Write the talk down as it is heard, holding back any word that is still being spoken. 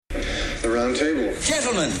the round table.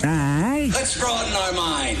 Gentlemen, Aye. let's broaden our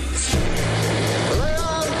minds. Lay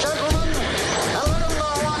on, gentlemen, and let them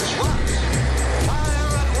know what's what.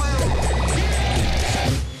 Fire at will.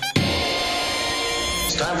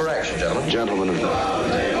 It's time for action, gentlemen. Gentlemen of the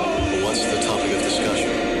round table. What's the topic of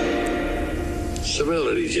discussion?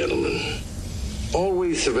 Civility, gentlemen.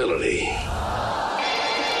 Always civility.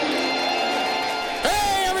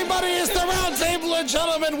 Hey, everybody, it's the Round Table of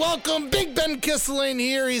Gentlemen. Welcome. Big Ben Kissling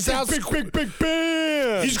here. He's out. Big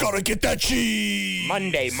Ben. He's got to get that cheese.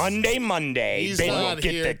 Monday. He's Ben not will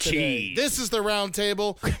get here the today. cheese. This is the Round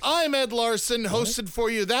Table. I'm Ed Larson, hosted for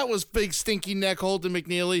you. That was Big Stinky Neck Holden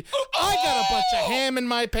McNeely. I got a bunch of ham in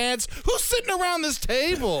my pants. Who's sitting around this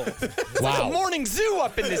table? Like a morning zoo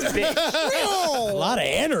up in this bitch. A lot of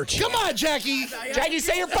energy. Come on, Jackie. Jackie,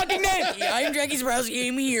 say your fucking name. I'm Jackie Zebrowski.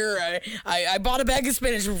 I'm here. I bought a bag of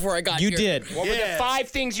spinach before I got here. You did. What were the 5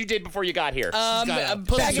 things you did before you got here? A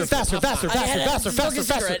bag of Faster.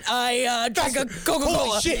 I drank a Coca-Cola.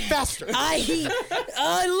 Holy shit, faster.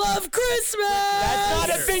 I love Christmas. That's not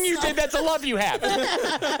a thing you did. That's a love you have.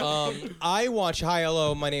 I watch. Hi,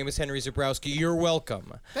 hello. My name is Henry Zebrowski. You're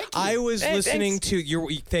welcome. Thank you. I was Hey, listening thanks. to your.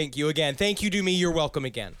 Thank you again. Thank you to me. You're welcome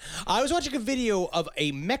again. I was watching a video of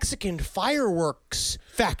a Mexican fireworks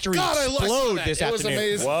factory God, I saw explode that. this It was afternoon.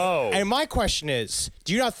 amazing. Whoa. And my question is,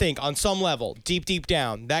 do you not think on some level, deep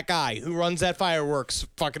down, that guy who runs that fireworks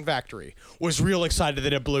fucking factory was real excited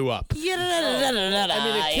that it blew up? I mean,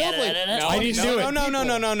 it killed like... I didn't do it.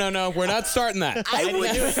 No. We're not starting that. I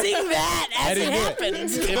would sing that as it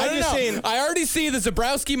happens. I'm just saying. I already see the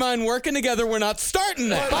Zebrowski mind working together. We're not starting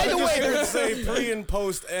that. By the way, They say pre and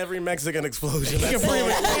post every Mexican explosion. That's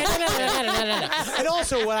And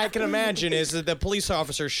also, what I can imagine is that the police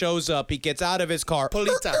officer shows up, he gets out of his car.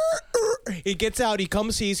 Polita. He gets out, he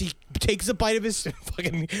comes, he takes a bite of his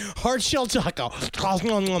fucking hard shell taco,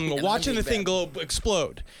 watching the thing go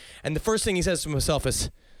explode. And the first thing he says to himself is,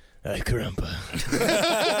 "Ay, caramba."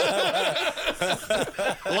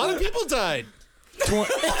 A lot of people died.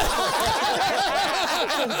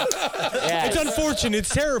 It's unfortunate, it's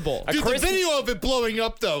terrible. Dude, the video of it blowing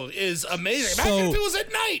up, though, is amazing. Imagine if it was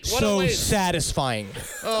at night. What a So waste. satisfying.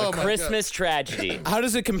 Oh, my Christmas tragedy. How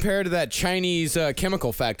does it compare to that Chinese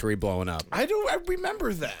chemical factory blowing up? God. I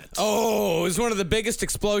remember that. Oh, it was one of the biggest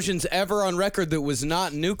explosions ever on record that was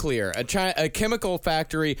not nuclear. A chemical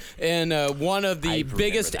factory in one of the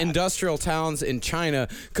biggest industrial towns in China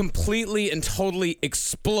completely and totally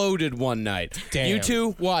exploded one night. Damn. You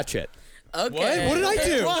two, watch it. Okay. What did I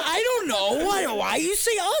do? Well, I don't know. Why you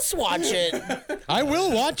say us watch it? I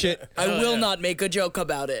will watch it. I will not make a joke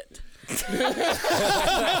about it. It's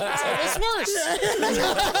worse.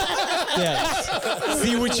 Yes.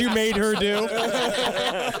 See what you made her do?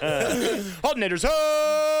 Alternators,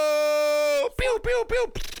 ho! Pew, pew,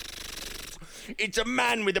 pew. It's a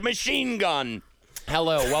man with a machine gun.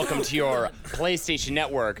 Hello, welcome to your PlayStation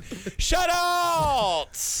Network.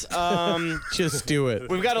 Shutouts! Just do it.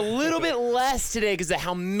 We've got a little bit less today because of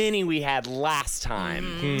how many we had last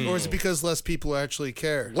time. Or is it because less people actually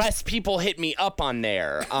cared? Less people hit me up on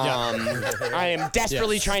there. I am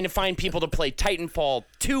desperately trying to find people to play Titanfall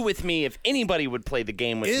 2 with me. If anybody would play the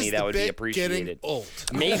game with Is me, that the would be bit appreciated. getting old?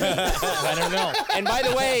 Maybe. I don't know. And by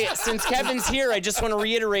the way, since Kevin's here, I just want to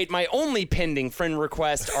reiterate my only pending friend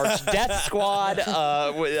request, Arch Death Squad,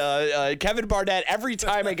 Kevin Barnett. Every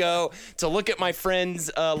time I go to look at my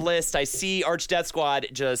friends list, I see Arch Death Squad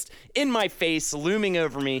just in my face, looming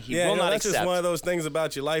over me. He will not that's accept. just one of those things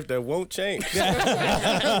about your life that won't change. Will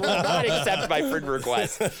not accept my friend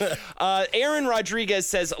request. Aaron Rodriguez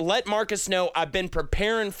says, let Marcus know I've been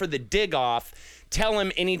preparing for the dig off. Tell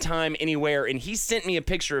him anytime, anywhere. And he sent me a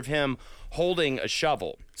picture of him holding a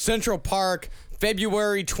shovel. Central Park,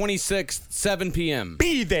 February 26th, 7 p.m.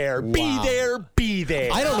 Be there, be there, be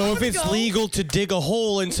there. I don't know if it's legal to dig a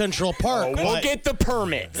hole in Central Park. We'll but get the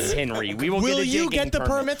permits, Henry. We will. Will get a you digging get the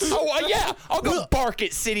permit. permits? Oh yeah, I'll go bark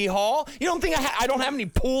at City Hall. You don't think I don't have any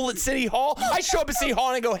pool at City Hall? I show up at City Hall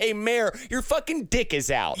and I go, "Hey, Mayor, your fucking dick is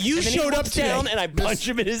out." You and then showed he up looks down today. and I punch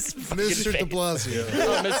him in his fucking Mr. de face. Blasio.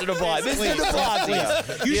 Oh, Mr. de Blasio. Mr. de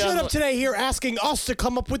Blasio. You Yeah. showed up today here asking us to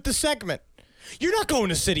come up with the segment. You're not going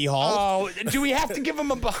to City Hall. Oh, do we have to give them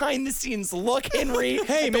a behind-the-scenes look, Henry?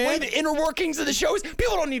 Hey, the way man. the inner workings of the show is,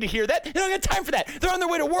 people don't need to hear that. They don't got time for that. They're on their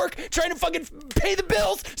way to work trying to fucking pay the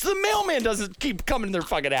bills so the mailman doesn't keep coming to their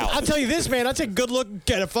fucking house. I'll tell you this, man. I'll take a good look,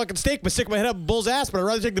 get a fucking steak, but stick my head up a bull's ass, but I'd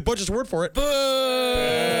rather take the butcher's word for it. Boo!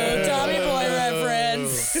 Tommy Boy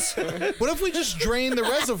reference. What if we just drain the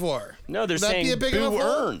reservoir? No, they're Would that be saying a big boo enough hole?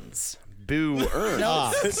 earns. Boo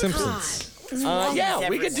earns. Simpsons. Yeah,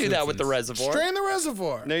 we could do that with the reservoir. Drain the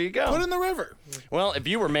reservoir. There you go. Put it in the river. Well, if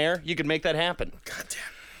you were mayor, you could make that happen. Goddamn.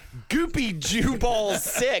 Goopy Jewball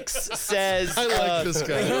 6 says. I like this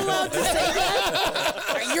guy. Are you allowed to say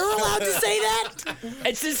that? You're allowed to say that?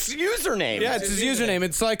 It's his username. Yeah, it's his username.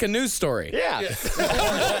 It's like a news story. Yeah.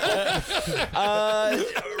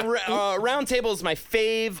 Roundtable is my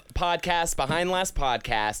fave podcast behind last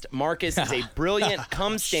podcast. Marcus is a brilliant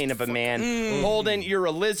cum stain of a man. Holden, you're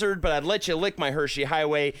a lizard, but I'd let you lick my Hershey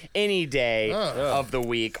Highway any day of the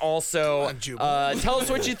week. Also, tell us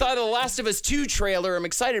what you thought of the Last of Us 2 trailer. I'm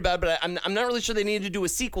excited about it, but I'm not really sure they needed to do a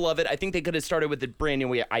sequel of it. I think they could have started with a brand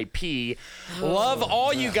new IP. Love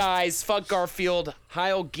all you guys. Fuck Garfield.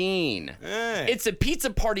 Heil Geen. It's a pizza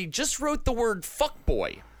party. Just wrote the word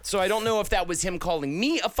fuckboy. So I don't know if that was him calling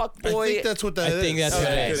me a fuckboy. I think that's what that is. I think that's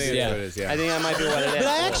what it is. I think that might be what it is. But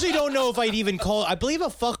I actually don't know if I'd even call. I believe a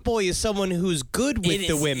fuckboy is someone who's good with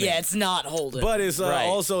the women. Yeah, it's not Holden. But it's Right.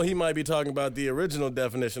 also, he might be talking about the original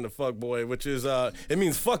definition of fuckboy, which is, it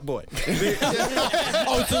means fuckboy.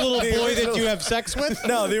 Oh, it's a little boy that you have sex with?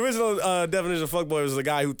 No, the original definition of fuckboy was the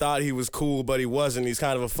guy who thought he was cool, but he wasn't. He's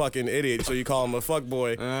kind of a fucking idiot, so you call him a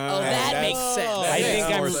fuckboy. that makes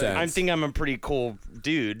sense. I think I'm a pretty cool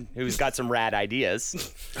dude who's got some rad ideas.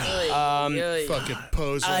 Fucking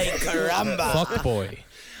poser. Ay, caramba. Fuckboy.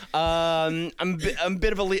 I'm a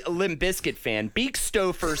bit of a Limp Bizkit fan. Beak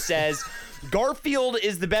Stouffer says Garfield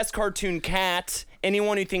is the best cartoon cat.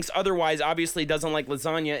 Anyone who thinks otherwise obviously doesn't like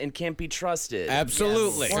lasagna and can't be trusted.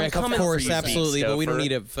 Absolutely. Yes. Of coming for course, you, absolutely. But we don't Stouffer. need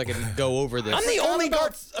to fucking go over this. I'm the only I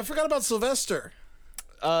forgot about Sylvester.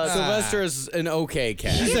 Sylvester is an okay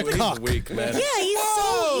cat. He's a He's cuck. weak, man. Yeah, he's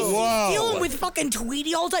dealing with fucking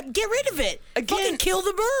Tweety all the time. Get rid of it. Fucking kill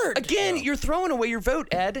the bird. Again, you're throwing away your vote,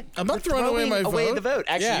 Ed. I'm not You're throwing away my vote. the vote.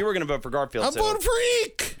 Actually, Yeah. you were going to vote for Garfield. I'm so- voting for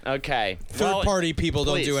Eek. Okay. Third party people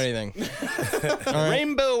don't do please. anything.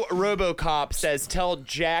 Rainbow RoboCop says, "Tell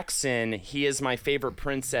Jackson he is my favorite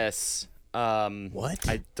princess." What?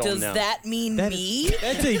 I don't Does know. that mean me?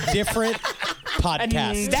 That's a different And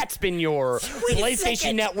podcast. that's been your Wait a PlayStation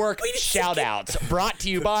second. Network Wait a shout second. out, brought to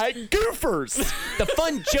you by Goofers, the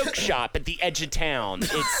fun joke shop at the edge of town.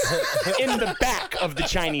 It's in the back of the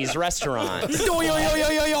Chinese restaurant. So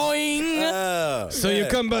you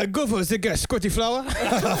come by Goofers to get Scotty Flower?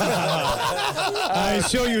 I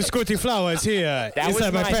show you Scotty Flowers here That was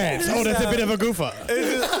inside my my pants. bad. Oh, that's a bit of a goofer.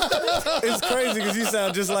 It's crazy because you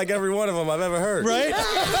sound just like every one of them I've ever heard. Right?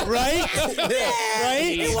 Right?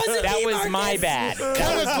 Right? That was my bad.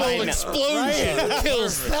 That was my Explosion.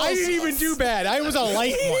 Kills. I didn't even do bad. I was a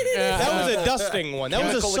light one. That was a dusting one. That was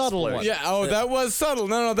a Chemical subtle one. explosion. Yeah, oh, that was subtle.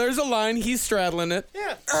 No, there's a line. He's straddling it.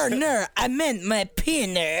 No, I meant my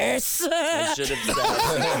penis. I should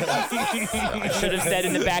have said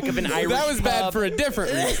in the back of an Irish That was bad pub. for a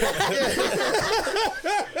different reason.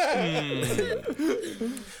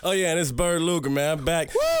 Oh, yeah, and it's Bird Luger, man. I'm back.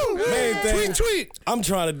 Woo! Main thing Tweet. I'm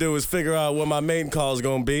trying to do is figure out what my main call is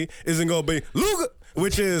going to be. Is it going to be Luger,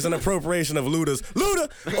 which is an appropriation of Luda's Luda,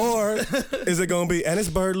 or is it going to be, and it's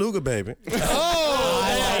Bird Luger, baby?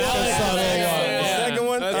 I like the subtle one. The second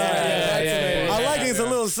one? yeah. I like it. It's a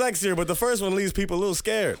little sexier, but the first one leaves people a little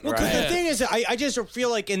scared. Well, because the thing is, I just feel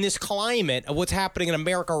like in this climate of what's happening in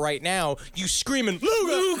America right now, you screaming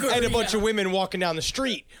Luger, and a bunch of women walking down the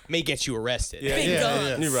street may get you arrested. Big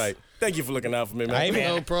guns. You're right. Thank you for looking out for me, man. Hey,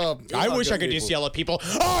 man. No problem. I wish I could just yell at people,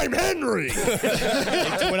 I'm Henry!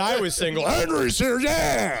 When I was single, Henry's here,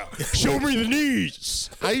 yeah! Show me the knees!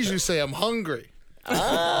 I usually say I'm hungry.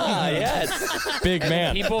 Ah, yes. Big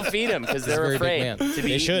man. People feed him because they're very big afraid man. to be They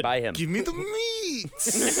eaten should. by him. Give me the meat.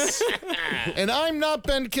 And I'm not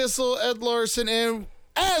Ben Kissel, Ed Larson, and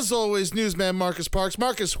as always, newsman Marcus Parks.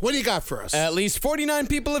 Marcus, what do you got for us? At least 49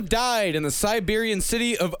 people have died in the Siberian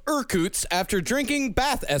city of Irkutsk after drinking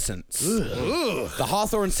bath essence. The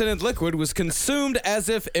Hawthorne-scented liquid was consumed as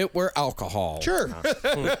if it were alcohol. Sure.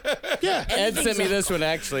 Yeah. Ed sent me this one,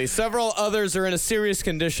 actually. Several others are in a serious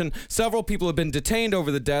condition. Several people have been detained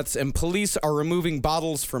over the deaths, and police are removing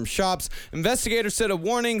bottles from shops. Investigators said a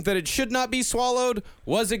warning that it should not be swallowed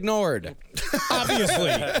was ignored. Obviously.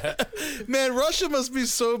 Man, Russia must be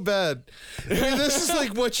so bad. I mean, this is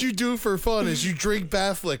like what you do for fun is you drink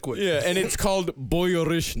bath liquid. Yeah, and it's called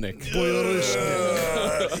Boyorishnik.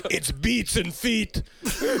 It's beets and feet.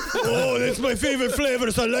 Oh, that's my favorite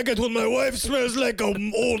flavors. I like it when my wife smells like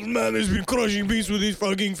an old man who's been crushing beets with his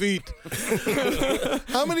fucking feet.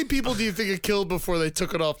 How many people do you think it killed before they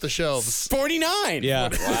took it off the shelves? 49! Yeah.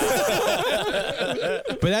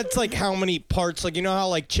 But that's like how many parts, like, you know how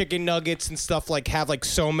like chicken nuggets and stuff like have like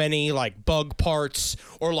so many like bug parts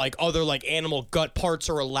or like other like animal gut parts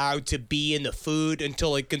are allowed to be in the food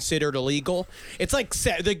until like considered illegal. It's like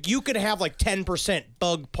you could have like 10%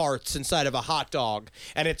 bug parts inside of a hot dog,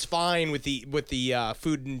 and it's fine with the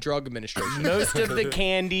Food and Drug Administration. Most of the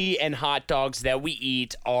candy and hot dogs that we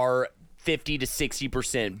eat are 50 to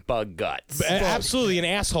 60% bug guts. Absolutely, and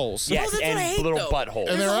assholes. Yes, that's what I hate, and little though. buttholes.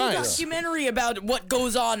 There's their a whole eyes. documentary about what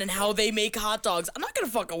goes on and how they make hot dogs. I'm not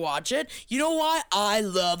gonna fucking watch it. You know why? I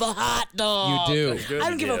love a hot dog. You do. I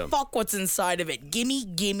don't give a fuck what's inside of it. Gimme,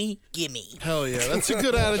 gimme, gimme. Hell yeah, that's a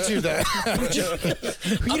good attitude. That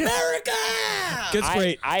America! That's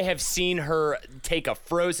great. I have seen her take a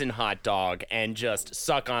frozen hot dog and just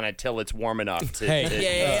suck on it till it's warm enough to.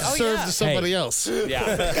 Hey. Yeah. Oh, served yeah. to somebody else.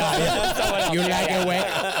 Yeah. You like it wet?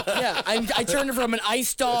 Yeah, I turned it from an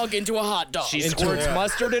ice dog into a hot dog. She squirts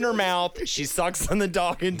mustard in her mouth. She sucks on the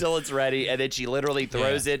dog until it's ready, and then she literally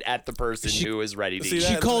throws it at the person who is ready to eat.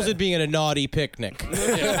 She calls it being a naughty picnic.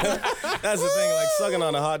 That's the thing. Like sucking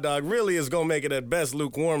on a hot dog really is gonna make it at best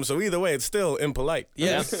lukewarm. So either way, it's still impolite.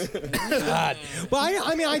 Yes. God. Well,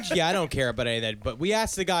 I don't care about any of that. But we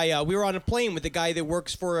asked the guy. We were on a plane with the guy that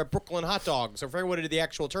works for Brooklyn Hot Dogs. I forget what the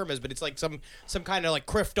actual term is, but it's like some kind of like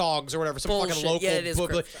Criff Dogs or whatever. Some Bullshit. fucking local. Yeah, it is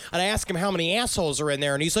booklet. Criff. And I asked him how many assholes are in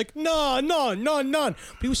there, and he's like, none.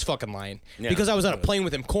 But he was fucking lying because I was on a plane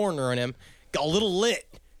with him, cornering him, got a little lit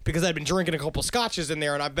because I'd been drinking a couple scotches in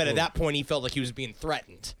there, and I bet at that point he felt like he was being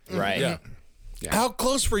threatened. Right. Yeah. How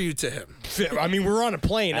close were you to him? I mean, we were on a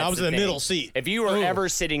plane. That's I was in the thing. middle seat. If you were ever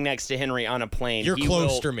sitting next to Henry on a plane, You're he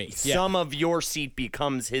close will- to me. Yeah. Some of your seat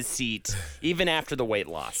becomes his seat, even after the weight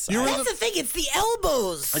loss. That's the thing. It's the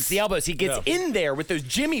elbows. It's the elbows. He gets in there with those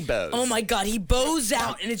Jimmy bows. Oh my God, he bows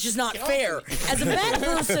out, and it's just not fair. As a fat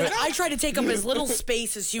person, I try to take up as little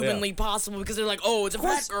space as humanly possible because they're like, oh, it's a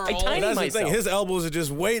fat girl. I tiny That's the myself. thing. His elbows are just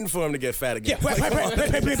waiting for him to get fat again.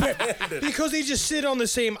 Yeah, because they just sit on the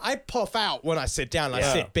same. I puff out when I sit down. I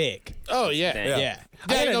sit big. Oh yeah. Yeah. Yeah, Yeah,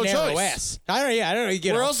 I got no a narrow choice. ass. I don't know. You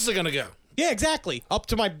get Where else is it gonna go? Yeah, exactly. Up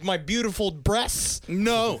to my beautiful breasts.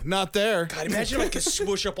 No, not there. God, imagine if I could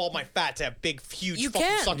swoosh up all my fat to have big, huge, You fucking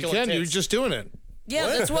can. You succulent can. You're tits. just doing it. Yeah,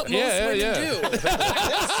 that's what most Yeah, women yeah. do.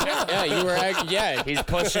 Yeah, you were. Yeah, he's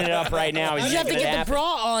pushing it up right now. He's You have to making it get the happen. bra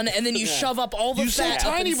on, and then you shove up all the You say fat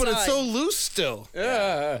up tiny, but it's inside. so loose still.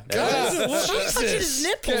 Stop touching his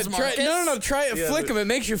nipples, Marcus. No, try it. Flick them. It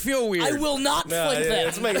makes you feel weird. I will not flick them.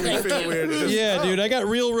 It's making me feel weird. Yeah, dude, I got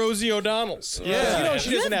real Rosie O'Donnell's. Yeah. You know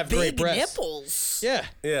she You doesn't have big great breasts. nipples. Yeah.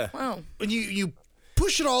 Yeah. Wow. When you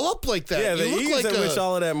push it all up like that, Yeah, the you look ease like at which a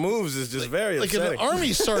all of that moves is just very like an upsetting.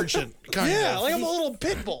 army sergeant kind Yeah, of. like I'm a little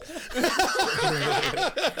pit bull.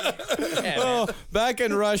 Back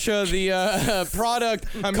in Russia, the product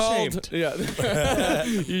I'm called ashamed. yeah,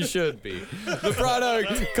 you should be. The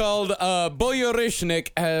product called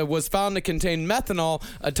Boyorishnik was found to contain methanol,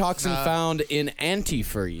 a toxin found in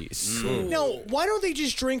antifreeze. No, why don't they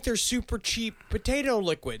just drink their super cheap potato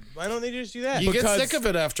liquid? Why don't they just do that? You get Because- sick of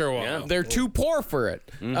it after a while. They're too poor for it.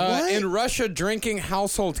 In Russia, drinking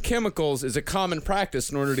household chemicals is a common practice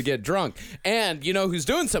in order to get drunk. And you know who's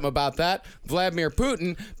doing something about that? Vladimir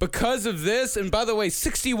Putin. Because of this, and by the way,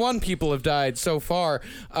 61 people have died so far.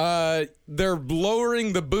 They're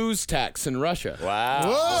lowering the booze tax in Russia.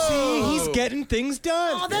 Wow. See, he's getting things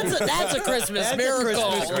done. Oh, that's a Christmas That's miracle.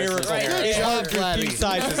 a Christmas miracle. Right Good there. job, Vladdy. Pete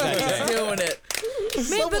sizes that day. Doing it.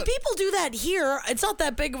 Man, but people do that here. It's not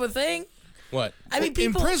that big of a thing. What? I mean, In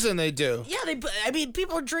people. prison, they do. Yeah,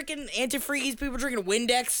 people are drinking antifreeze. People are drinking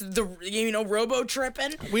Windex. Robo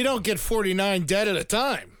tripping. We don't get 49 dead at a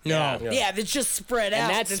time. No. Yeah, that's just spread out. And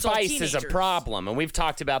that It's all spice is a teenagers. problem, and we've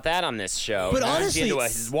talked about that on this show. But Turns honestly, into a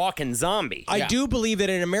walking zombie. I do believe that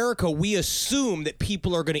in America, we assume that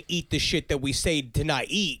people are going to eat the shit that we say to not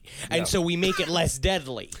eat, and so we make it less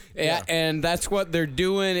deadly. Yeah, and that's what they're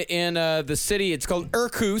doing in the city. It's called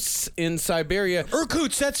Irkutsk in Siberia.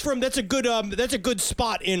 Irkutsk, that's a good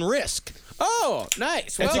spot in Risk. Oh,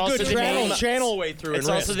 nice. That's Well, a also good the name- channel way through. It's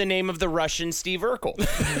in also Risk. the name of the Russian Steve Urkel.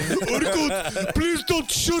 Irkutsk, please don't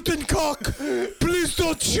shoot and cock. Please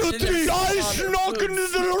don't shoot me. I knock into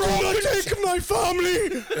the take my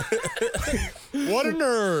family. What a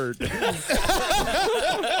nerd.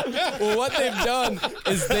 Well, what they've done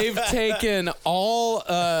is they've taken all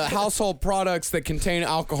household products that contain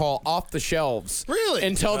alcohol off the shelves. Really?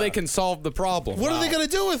 Until they can solve the problem. What are they going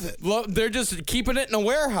to do with it? They're just keeping it in a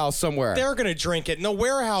warehouse somewhere. They're they're gonna drink it, and the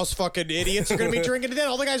warehouse fucking idiots are gonna be drinking it. Then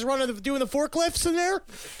all the guys doing the forklifts in there,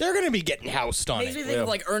 they're gonna be getting housed on Makes me it. think of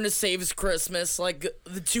like Ernest Saves Christmas, like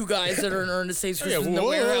the two guys that are in Ernest Saves Christmas in the whoa.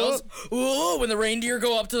 warehouse. Whoa, when the reindeer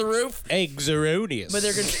go up to the roof. Eggs erroneous. But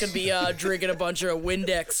they're just gonna be drinking a bunch of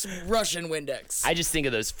Windex, Russian Windex. I just think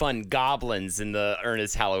of those fun goblins in the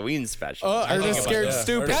Ernest Halloween special. Ernest Scared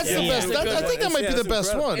Stupid. That's the best. I think that might be the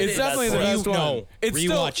best one. It's definitely the best one. No, It's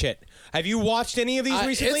rewatch it. Have you watched any of these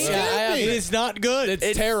recently? it's It is not good.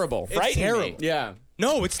 It's terrible. frightening me. terrible. Yeah.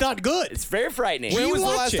 No, it's not good. It's very frightening. When was the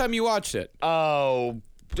watch last it? time you watched it? Oh,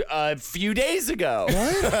 a few days ago.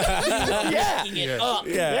 yeah.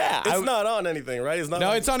 Yeah. It's not on anything, right? It's not.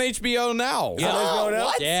 No, it's on HBO now. It's on HBO now?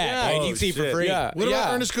 what? Yeah, you can see it for shit. free. Yeah. What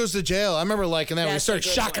about Ernest Goes to Jail? I remember liking that when he That's a started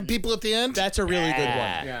good shocking one. people at the end. That's a really good one.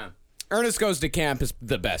 Yeah. Ernest Goes to Camp is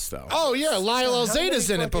the best, though. Oh yeah, Lyle Alzada's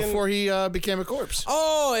in it fucking- before he became a corpse.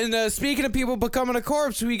 Oh, and speaking of people becoming a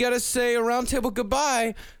corpse, we got to say a roundtable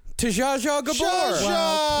goodbye to Zsa Zsa Gabor.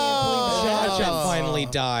 Jaja finally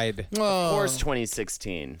died. Of course,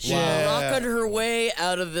 2016. Rocking her way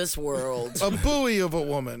out of this world. A buoy of a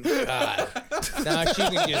woman. Now she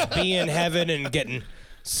can just be in heaven and getting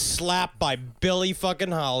slapped by Billie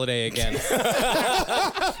fucking Holiday again. She's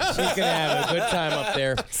gonna have a good time up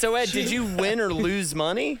there. So, Ed, did you win or lose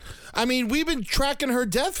money? I mean, we've been tracking her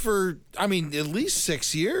death for, at least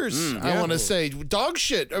 6 years, I want to say. Dog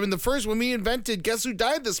shit. I mean, when we invented Guess Who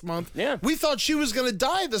Died This Month, Yeah. we thought she was going to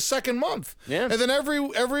die the second month. Yeah. And then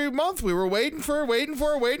every month we were waiting for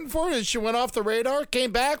her, and she went off the radar,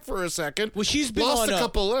 came back for a second. Well, she's been lost on a a-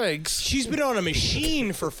 couple legs. She's been on a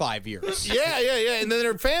machine for 5 years. Yeah. And then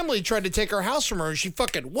her family tried to take her house from her, and she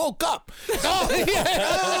fucking woke up. Oh,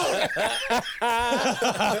 yeah.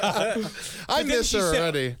 I miss her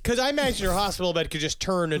already. Because I imagine her hospital bed could just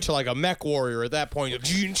turn into like a mech warrior at that point.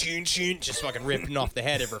 Just fucking ripping off the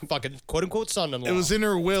head of her fucking quote-unquote son-in-law. It was in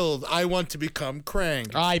her will. I want to become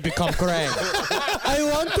Krang. I become Krang. I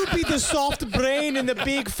want to be the soft brain in the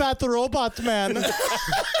big fat robot man.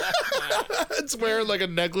 It's wearing like a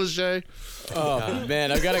negligee. Oh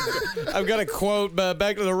man, I've got a quote.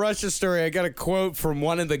 Back to the Russia story. I got a quote from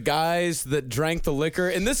one of the guys that drank the liquor,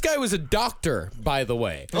 and this guy was a doctor, by the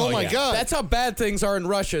way. Oh my God. That's how bad things are in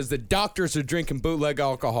Russia. Is that doctors are drinking bootleg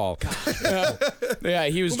alcohol? Yeah,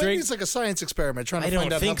 he was Well, maybe drinking. it's like a science experiment trying to I find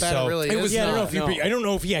don't out think how bad so. it really It is. was I don't know not, if no. I don't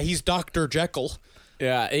know if he's Dr. Jekyll.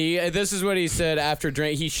 Yeah, this is what he said after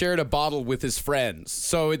drink. He shared a bottle with his friends.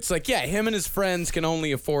 So it's like, him and his friends can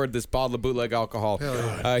only afford this bottle of bootleg alcohol.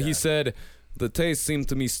 He said, the taste seemed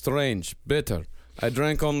to me strange, bitter. I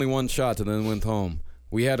drank only one shot and then went home.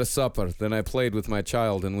 We had a supper. Then I played with my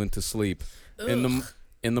child and went to sleep. In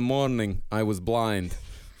the morning, I was blind.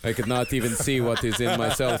 I could not even see what is in my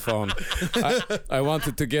cell phone. I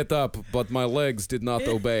wanted to get up, but my legs did not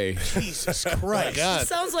obey. Jesus Christ. God.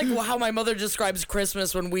 Sounds like how my mother describes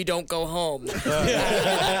Christmas when we don't go home. Look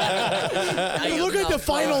at the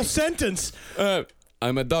final sentence.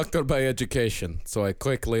 I'm a doctor by education, so I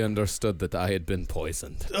quickly understood that I had been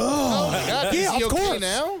poisoned. Oh my God. Yeah, is he of okay course.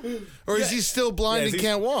 now? Or is he still blind and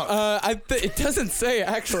can't walk? It doesn't say,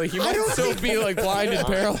 actually. He might still be like blind and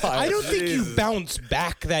paralyzed. I don't think you bounce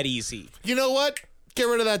back that easy. You know what? Get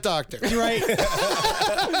rid of that doctor. Right?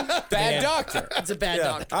 Bad doctor. It's a bad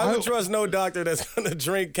doctor. I would trust no doctor that's going to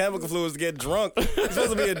drink chemical fluids to get drunk. He's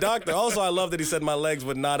supposed to be a doctor. Also, I love that he said my legs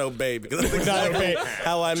would not obey because that's exactly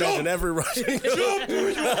how I imagine every Russian.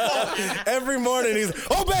 Every morning he's,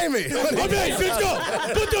 obey me. Okay, let's go.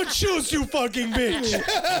 Put on shoes, you fucking bitch.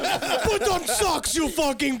 Put on socks, you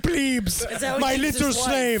fucking plebes. how he My keeps little his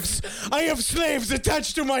wife. slaves. I have slaves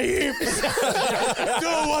attached to my hips. Do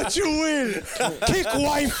what you will. Kick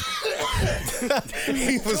wife.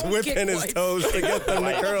 He was whipping his wife. toes to get them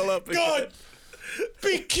to curl up. God.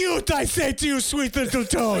 Be cute, I say to you, sweet little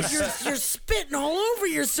toes. You're spitting all over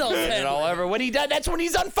yourself. And all over when he does, that's when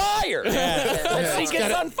he's on fire. That's when he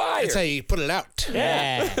gets on fire. That's how you put it out.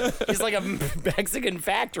 Yeah. He's like a Mexican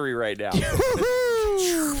factory right now.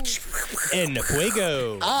 En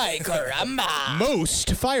fuego. Ay, caramba.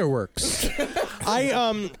 Most fireworks.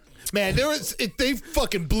 Man, they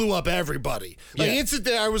fucking blew up everybody. Like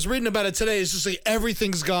I was reading about it today. It's just like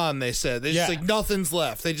everything's gone. They said there's just like nothing's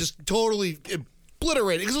left. They just totally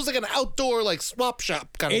obliterated because it was like an outdoor like swap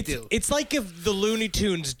shop kind of deal. It's like if the Looney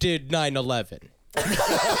Tunes did 9/11.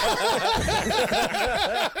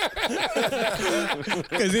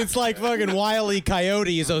 Because it's like fucking Wile E.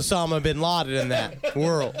 Coyote's Osama bin Laden in that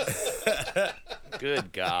world.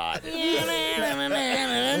 Good God. That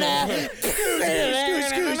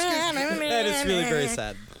is really very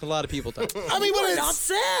sad. A lot of people died. I mean, We're not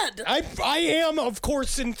sad. I am, of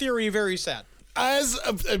course, in theory, very sad. As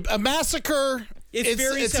a massacre, It's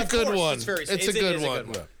a good one. It's a good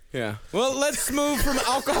one. Yeah. Well, let's move from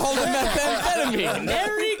alcohol to methamphetamine.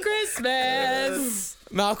 Merry Christmas.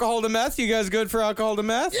 From alcohol to meth. You guys good for alcohol to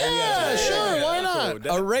meth? Yeah, sure. Why not?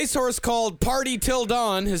 A racehorse called Party Till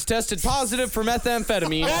Dawn has tested positive for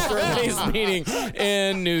methamphetamine after a race meeting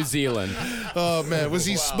in New Zealand. Oh man, was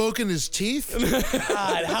he smoking his teeth?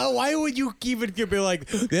 God, why would you even be like,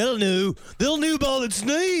 they'll know by its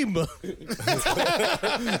name?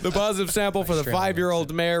 The positive sample for the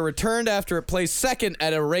 5-year-old mare returned after it placed second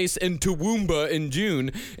at a race in Toowoomba in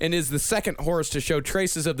June and is the second horse to show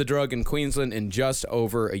traces of the drug in Queensland in just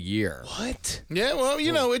over a year. What? Yeah, well,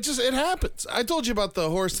 it happens. I told you about the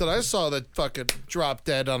horse that I saw that fucking dropped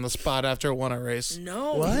dead on the spot after it won a race.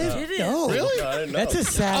 No, What? you didn't. No. Really? I didn't know. That's a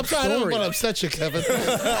sad I'm sorry, I don't story. want to upset you, Kevin.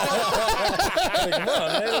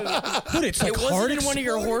 But it's like It wasn't hard in one of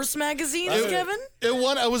your horse magazines, Kevin? It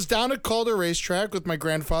won. I was down at Calder Racetrack with my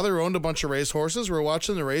grandfather, who owned a bunch of race horses. We were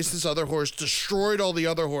watching the race. This other horse destroyed all the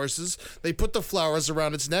other horses. They put the flowers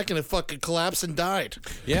around its neck, and it fucking collapsed and died.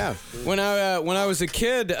 Yeah. When I was a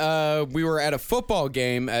kid, we were at a football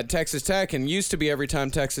game at Texas Tech, and used to be every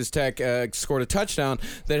time Texas Tech scored a touchdown,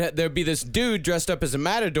 there'd be this dude dressed up as a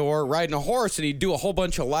matador riding a horse, and he'd do a whole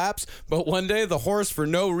bunch of laps. But one day, the horse, for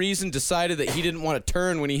no reason, decided that he didn't want to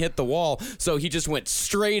turn when he hit the wall, so he just went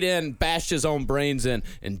straight in, bashed his own brains in,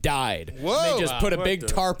 and died. Whoa. And they just put a big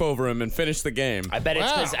tarp over him and finished the game. I bet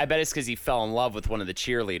it's because he fell in love with one of the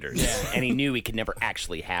cheerleaders, and he knew he could never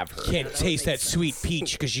actually have her. Can't taste that sweet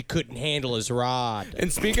peach because you couldn't handle his rod.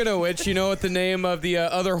 And speaking of which, you know what the name of the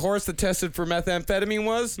other horse that tested for methamphetamine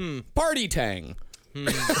was? Party Tang.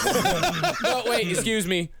 Oh, wait, excuse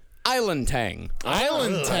me. Island Tang.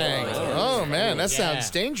 Island Tang. Oh man, that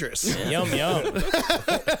sounds dangerous. Yum, yum.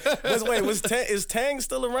 Is Tang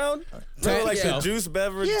still around? Remember, like the juice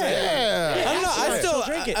beverage? Yeah. I don't know. I still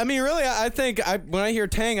drink it. I mean, really, I think when I hear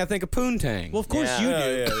Tang, I think of Poontang. Well, of course you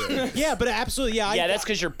do. Yeah, but absolutely, yeah. Yeah, that's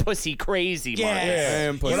because you're pussy crazy, Mark. I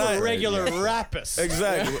am You're pussy. a regular rapist.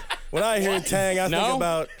 Exactly. When I hear Tang, I think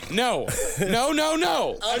about No.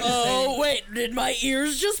 Oh, wait, did my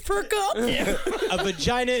ears just perk up? A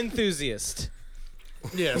vagina enthusiast.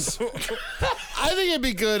 Yes. I think it'd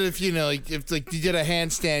be good if if you did a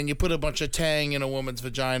handstand, you put a bunch of Tang in a woman's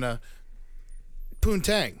vagina.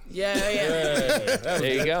 Poontang. Yeah.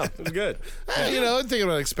 There you go. it's good. Thinking about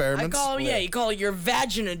You experiments. call it your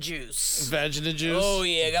vagina juice. Vagina juice. Oh,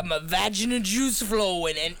 yeah, I got my vagina juice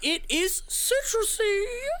flowing, and it is citrusy.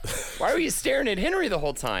 Why were you staring at Henry the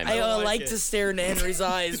whole time? I like to stare into Henry's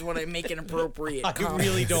eyes when I make an appropriate I comment.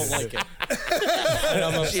 really don't like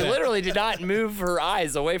it. She literally did not move her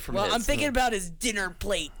eyes away from Well, his. I'm thinking about his dinner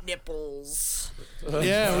plate nipples.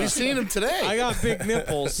 Yeah, we've seen him today. I got big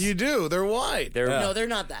nipples. You do. They're wide. No, they're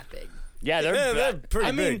not that big. They're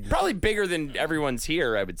pretty big. probably bigger than everyone's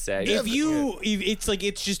here, I would say. if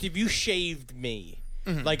you shaved me,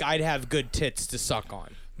 like I'd have good tits to suck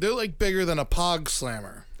on. They're like bigger than a pog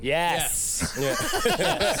slammer. Yes.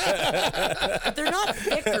 But they're not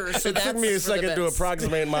thicker, so It that's took me a for the second to best.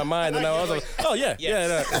 approximate in my mind, and I was like, oh, yeah.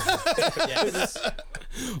 Yes.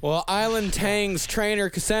 Well, Island Tang's trainer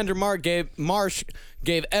Cassandra Marsh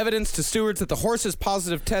gave evidence to stewards that the horse's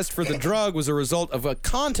positive test for the drug was a result of a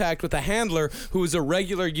contact with a handler who was a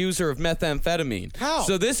regular user of methamphetamine. How?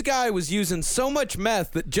 So this guy was using so much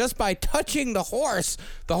meth that just by touching the horse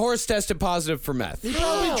tested positive for meth. He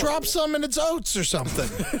probably dropped some in its oats or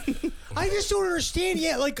something. I just don't understand.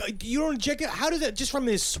 Yeah, like you don't inject it. How does that just from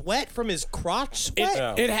his sweat, from his crotch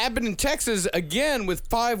sweat? It happened in Texas again with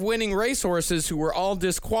 5 winning racehorses who were all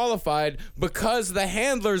disqualified because the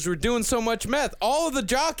handlers were doing so much meth. All of the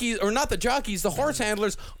jockeys, or not the jockeys, the horse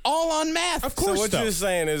handlers, all on meth. Of So course. what you're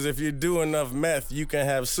saying is if you do enough meth, you can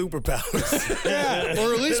have superpowers.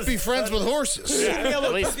 Or at least be friends with horses.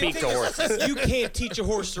 At least speak to horses. You can't teach a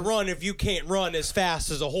horse to run if you can't run as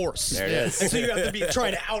fast as a horse. There it is. And so you have to be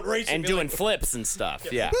trying to outrace him And doing flips and stuff.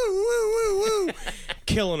 Yeah. Woo, woo, woo, woo.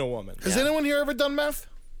 killing a woman. Has anyone here ever done meth?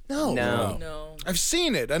 No. No. I've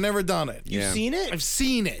seen it. I've never done it. You've seen it? I've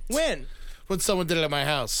seen it. When? When someone did it at my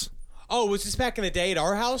house. Oh, was this back in the day at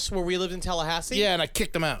our house where we lived in Tallahassee? Yeah, and I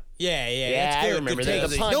kicked them out. Yeah. Yeah, That's I good. remember Good that.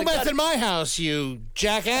 taste. The No the meth gut- in my house, you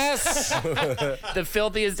jackass. The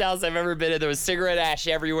filthiest house I've ever been in. There was cigarette ash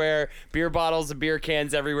everywhere, beer bottles and beer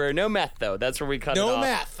cans everywhere. No meth though. That's where we cut it No off.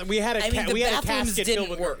 meth. We had a the we had a bathrooms casket didn't filled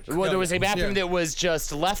with work. Well, there was a bathroom Yeah. that was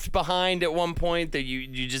just left behind at one point that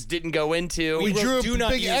you just didn't go into. We drew do a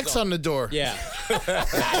not big use X them. on the door. Yeah.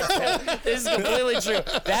 This is completely true.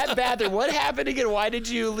 That bathroom, what happened again? Why did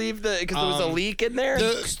you leave because there was a leak in there?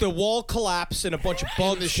 The wall collapsed and a bunch of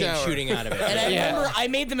bugs came shooting out of it. And I remember I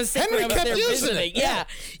made the mistake Henry when I was kept there using visiting. it. Yeah.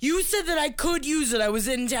 You said that I could use it. I was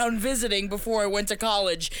in town visiting before I went to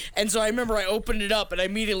college. And so I remember I opened it up and I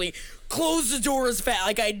immediately closed the door as fast.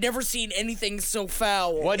 Like I'd never seen anything so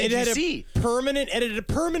foul. What did you see? It had a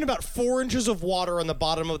permanent about 4 inches of water on the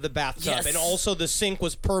bottom of the bathtub. Yes. And also the sink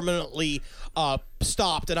was permanently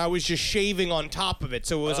stopped, and I was just shaving on top of it,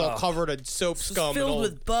 so it was all covered in soap scum. And Filled old.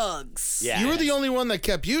 with bugs. Yeah. You were the only one that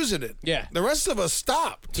kept using it. Yeah. The rest of us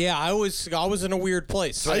stopped. Yeah, I was in a weird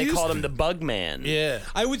place. So they called him the Bug Man. Yeah.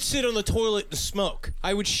 I would sit on the toilet and smoke.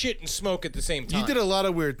 I would shit and smoke at the same time. You did a lot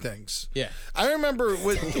of weird things. Yeah. I remember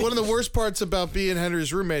one of the worst parts about being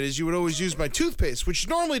Henry's roommate is you would always use my toothpaste, which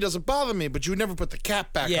normally doesn't bother me, but you would never put the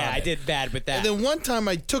cap back on. Yeah, I it. did bad with that. And then one time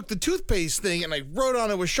I took the toothpaste thing and I wrote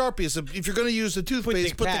on it with Sharpie. I said, if you're going to use the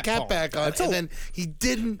toothpaste, put the cap back on. And then he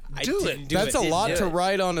didn't do it. That's a lot to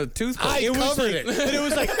write on a toothpaste. I covered it. And it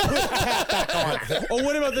was like, put the cap back on. Or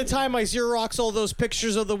what about the time I Xerox all those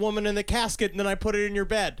pictures of the woman in the casket and then I put it in your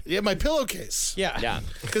bed? Yeah, my pillowcase. Yeah. Yeah.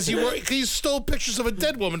 Because you stole pictures of a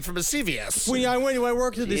dead woman from a CVS. When I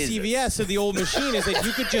worked at the Jesus. CVS at the old machine, is that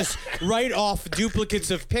you could just write off duplicates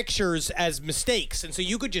of pictures as mistakes, and so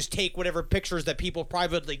you could just take whatever pictures that people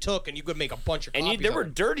privately took, and you could make a bunch of copies. And there were of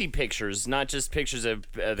it. dirty pictures, not just pictures of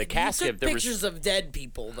the You casket. took There pictures of dead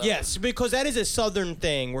people, though. Yes, because that is a Southern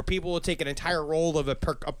thing where people will take an entire roll of a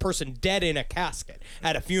person dead in a casket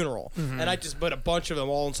at a funeral, and I just put a bunch of them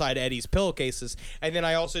all inside Eddie's pillowcases. And then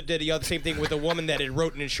I also did the same thing with a woman that had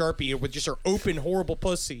written in Sharpie with just her open, horrible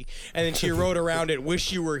pussy, and then she wrote around it,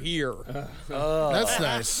 "Wish you were here." That's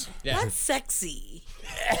nice. Yeah. That's sexy.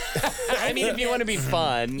 I mean, if you want to be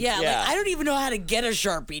fun. Yeah, like I don't even know how to get a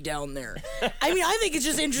Sharpie down there. I mean, I think it's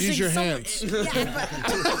just interesting. Use your hands. Yeah,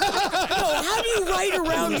 no, how do you write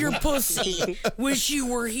around your pussy? Wish you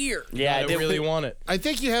were here. Yeah, I really want it. I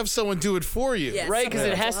think you have someone do it for you. Yes. Right, because it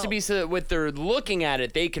Yeah. has to be so that when they're looking at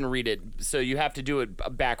it, they can read it. So you have to do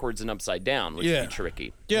it backwards and upside down, which Yeah. would be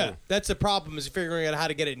tricky. Yeah, that's the problem, is figuring out how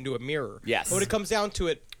to get it into a mirror. Yes. But when it comes down to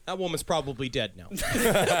it, that woman's probably dead now.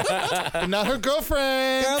 But not her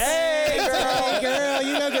girlfriend. Hey, girl,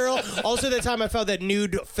 you know, girl. Also, that time I found that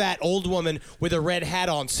nude, fat, old woman with a red hat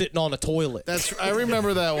on sitting on a toilet. I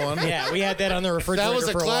remember that one. Yeah, we had that on the refrigerator. That was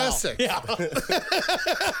a for classic. While. Yeah,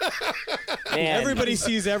 Man, everybody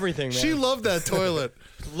sees everything, man. She loved that toilet.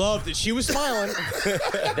 loved it. She was smiling.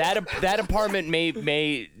 that apartment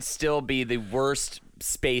may still be the worst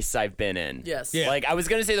space I've been in. Yes. Yeah. Like, I was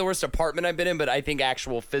going to say the worst apartment I've been in, but I think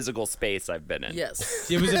actual physical space I've been in. Yes.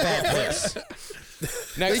 It was a bad place.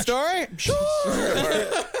 Next story?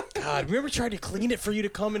 God, remember trying to clean it for you to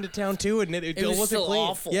come into town too, and it was wasn't still clean.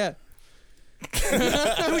 awful. Yeah.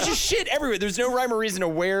 There was just shit everywhere. There's no rhyme or reason to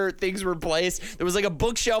where things were placed. There was like a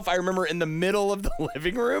bookshelf, I remember, in the middle of the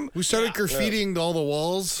living room. We started graffitiing all the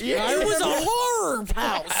walls. Yeah, It was a horror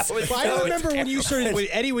house. was I so remember when you started. terrible. When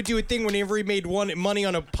Eddie would do a thing whenever he made money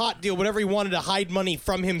on a pot deal. Whenever he wanted to hide money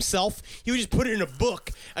from himself, he would just put it in a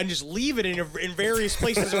book and just leave it in various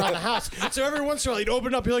places around the house. So every once in a while, he'd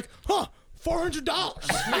open it up. He'd be like, "Huh,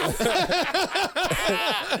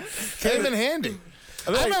 $400." Came in handy.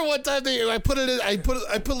 I remember one time I put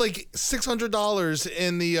like $600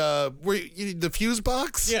 in the the fuse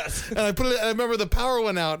box. Yes. And I put it. I remember the power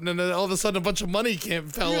went out, and then all of a sudden a bunch of money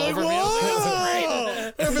fell You're like, over me. I was like, "This is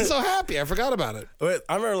 "Whoa!" great. I've been so happy. I forgot about it. But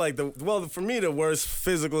I remember, like, for me, the worst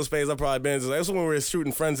physical space I've probably been in is that's when we were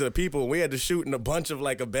shooting Friends of the People. We had to shoot in a bunch of,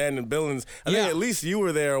 like, abandoned buildings. I think at least you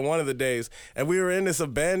were there on one of the days. And we were in this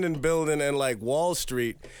abandoned building in, like, Wall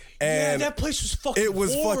Street. And yeah, that place was fucking. it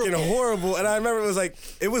was horrible. fucking horrible. And I remember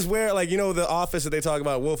it was where, like, you know, the office that they talk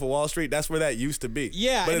about, Wolf of Wall Street, that's where that used to be.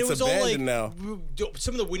 Yeah, but and it's it was all abandoned like now.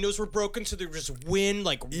 some of the windows were broken, so there was just wind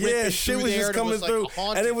like ripping Yeah, shit through was there, just and coming it was, through, like,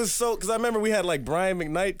 haunted. and it was so because I remember we had like Brian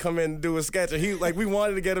McKnight come in and do a sketch, and he like we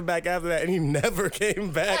wanted to get him back after that, and he never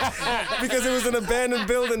came back because it was an abandoned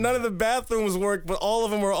building. None of the bathrooms worked, but all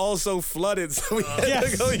of them were also flooded, so we had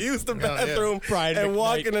to go use the bathroom Brian and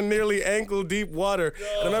walk McKnight. in a nearly ankle deep water.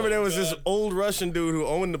 And I remember there was this old Russian dude who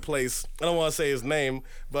owned the place. I don't want to say his name,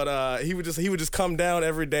 but he would just come down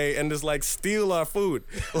every day and just like steal our food,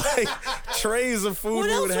 like trays of food What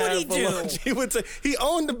we else would would have he for do? lunch. He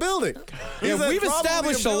owned the building. Yeah, He's we've probably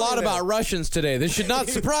established a lot billionaire. about Russians today. This should not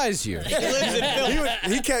surprise you.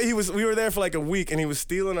 We were there for like a week, and he was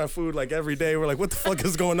stealing our food like every day. We're like, what the fuck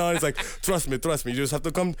is going on? He's like, trust me. You just have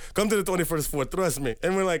to come to the 21st floor. Trust me.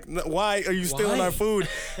 And we're like, why are you stealing our food?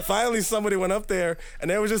 Finally, somebody went up there, and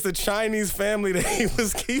there was just a Chinese family that he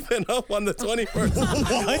was keeping up on the 21st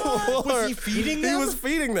floor. Was he feeding them? He was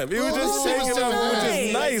feeding them. He was just Oh, taking them, which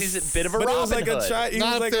is nice. He's a bit of a but it was Robin like Hood. he Not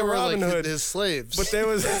was if like they a were Robin like Hood. his slaves. But there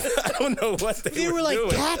was, I don't know what They were like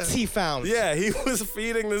doing. cats he found. Yeah, he was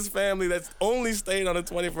feeding this family that's only stayed on the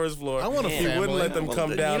 21st floor. I want a He family. wouldn't let them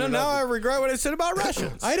come down. You know, and now up. I regret what I said about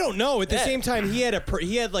Russians. I don't know. At the same time, he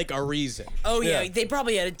had like a reason. Oh yeah, Yeah. they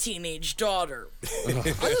probably had a teenage daughter.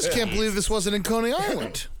 I just can't believe this wasn't in Coney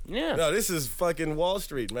Island. Yeah. No, this is fucking Wall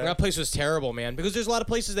Street, man. That place was terrible, man. Because there's a lot of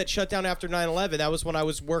places that shut down after 9/11. That was when I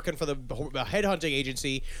was working for the headhunting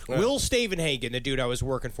agency. Will Stavenhagen, the dude I was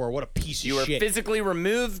working for, what a piece You of were shit. physically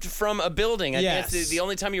removed from a building. I Yes. think it's the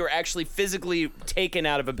only time you were actually physically taken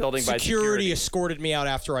out of a building by Security escorted me out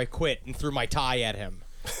after I quit and threw my tie at him,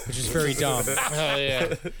 which is very dumb. Oh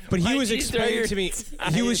yeah. But he Why'd was you explaining throw to me,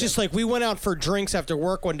 your he was just like, we went out for drinks after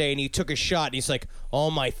work one day and he took a shot and he's like, all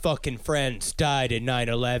my fucking friends died in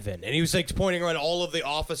 9/11. And he was like pointing around all of the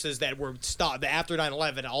offices that were stopped after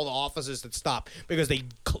 9/11, all the offices that stopped because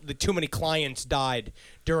too many clients died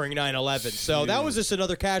during 9/11. So that was just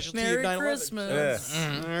another casualty of Merry 9/11. Christmas.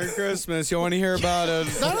 Merry Christmas. You want to hear about a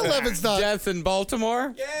 9/11's not. death in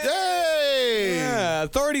Baltimore? Yay! Yeah,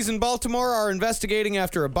 authorities in Baltimore are investigating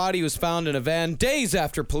after a body was found in a van days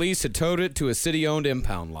after police had towed it to a city-owned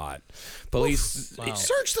impound lot. Police,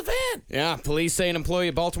 Search the van. yeah, police say an employee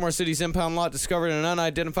at Baltimore City's impound lot discovered an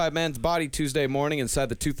unidentified man's body Tuesday morning inside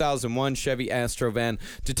the 2001 Chevy Astro van.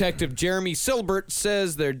 Detective Jeremy Silbert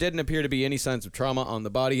says there didn't appear to be any signs of trauma on the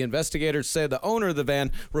body. Investigators say the owner of the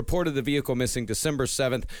van reported the vehicle missing December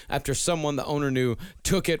 7th after someone the owner knew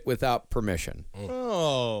took it without permission.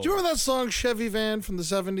 Oh. Do you remember that song Chevy Van from the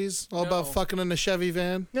 70s? All about fucking in a Chevy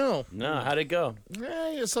van? No. No, how'd it go?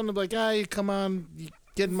 Yeah, something like, you come on, you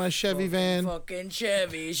get in my Chevy van. Fucking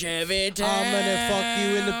Chevy time. I'm gonna fuck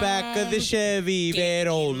you in the back of the Chevy van,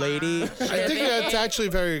 old lady. I think that's actually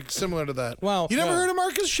very similar to that. Wow. You never Yeah. heard of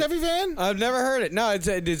Marcus Chevy Van? I've never heard it. No, is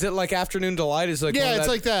it like Afternoon Delight? Is like Yeah, one of it's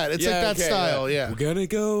like that. It's Yeah, like that okay, style, yeah. We're gonna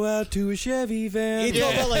go out to a Chevy van. It's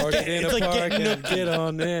all about like, Park it in it's a like park getting and get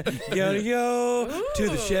on there. Gotta go to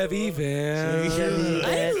the Chevy van.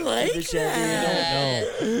 I like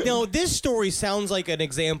that. No, this story sounds like an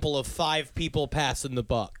example of 5 people passing the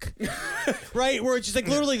buck. Right? Where it's just like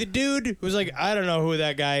literally the dude was like, I don't know who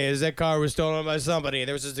that guy is. That car was stolen by somebody.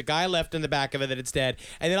 There was just a guy left in the back of it that it's dead.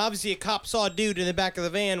 And then obviously a cop saw a dude in the back of the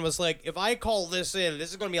van, was like, if I call this in, this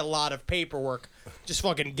is going to be a lot of paperwork. Just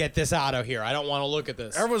fucking get this out of here. I don't want to look at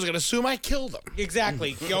this. Everyone's going to assume I killed him.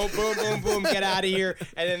 Exactly. Go boom, boom, boom, get out of here.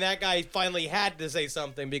 And then that guy finally had to say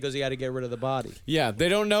something because he had to get rid of the body. Yeah, they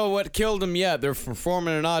don't know what killed him yet. They're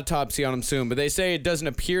performing an autopsy on him soon, but they say it doesn't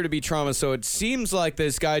appear to be trauma, so it seems like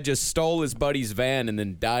this guy just stole his buddy's van and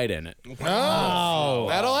then died in it. Oh,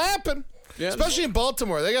 that'll happen. Yeah. Especially in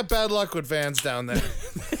Baltimore. They got bad luck with vans down there.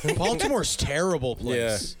 Baltimore's terrible Yeah,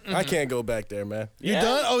 place. I can't go back there, man. You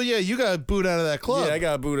done? Oh, yeah, you got booed out of that club. Yeah, I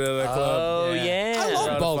got booted out of that club. Oh, yeah. I love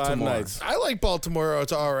Around 5 Baltimore. nights. I like Baltimore.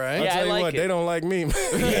 It's all right. Yeah, Tell I you like what, it. they don't like me. Man.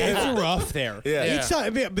 Yeah, it's rough there. Yeah. Each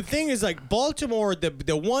time, but the thing is, like Baltimore,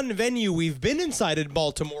 the one venue we've been inside in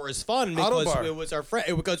Baltimore is fun because Autobar. it was our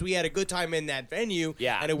friend, because we had a good time in that venue.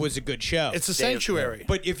 Yeah. and it was a good show. It's a sanctuary.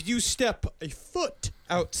 But if you step a foot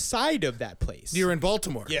outside of that place, You're in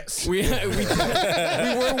Baltimore. yes. We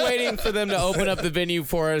were waiting for them to open up the venue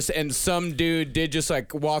for us, and some dude did just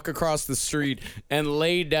like walk across the street and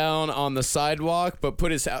lay down on the sidewalk, but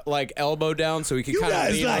put his like elbow down so he could You kind of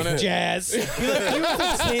guys lean on like it. jazz. He was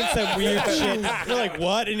like saying some weird shit. You're like,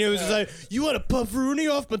 what? And it was just like, you want to puff Rooney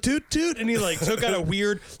off my toot toot? And he like took out a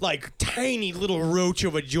weird, like tiny little roach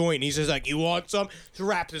of a joint. And he's just like, you want some? He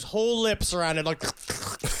wrapped his whole lips around it, like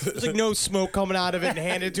there's like no smoke coming out of it, and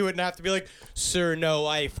handed it to it, and I have to be like, sir, no,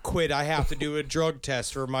 I've quit. I have to do a drug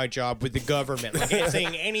test for my job with the government. Like, ain't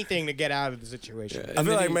saying anything to get out of the situation. I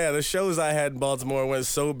feel like, man, the shows I had in Baltimore went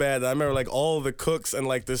so bad that I remember, like, all the cooks and,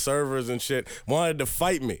 like, the servers and shit wanted to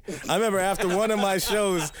fight me. I remember after one of my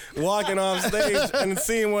shows, walking off stage and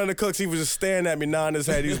seeing one of the cooks, he was just staring at me, nodding his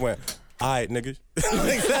head. He just went, all right, nigga.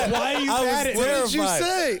 Like that. Why are you I mad was at me? What did you terrified.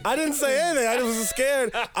 say? I didn't say anything. I just was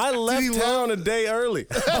scared. I left town a day early.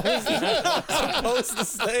 I was supposed to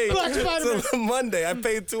stay Black Spider-Man. till Monday. I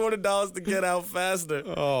paid $200 to get out faster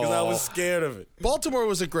because I was scared of it. Baltimore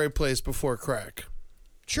was a great place before crack.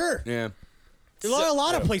 Sure. Yeah. A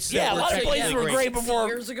lot of places. Yeah, a lot of technically places were great before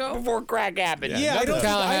Years ago? before crack happened. Yeah, I've not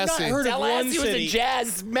Tallahassee. heard of one Tallahassee was a city.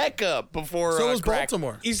 jazz mecca before So was crack.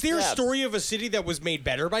 Baltimore. Is there a Yeah. story of a city that was made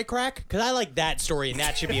better by crack? Because I like that story, and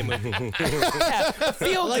that should be a movie. Yeah, a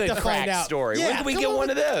feel like good to find crack out. story. Yeah, When can we come get on. one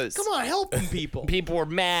of those? Come on, helping people. People were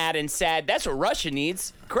mad and sad. That's what Russia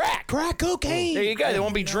needs. Crack. Crack cocaine. There you go. They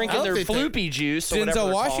won't be drinking I their don't think floopy juice or whatever Denzel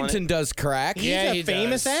they're calling Washington does crack. He's Yeah, a he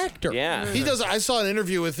famous does. actor. it. Yeah. He does. I saw an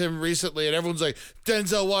interview with him recently, and everyone's like,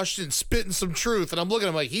 Denzel Washington spitting some truth, and I'm looking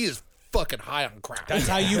at him like, he is fucking high on crack. That's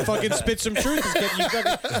how you fucking spit some truth. is getting you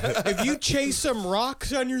fucking, if you chase some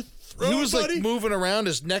rocks on your throat, He was buddy, like moving around.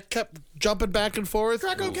 His neck kept jumping back and forth.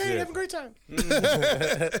 crack cocaine, having a great time.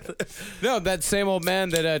 No, that same old man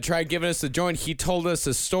that tried giving us the joint, he told us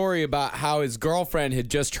a story about how his girlfriend had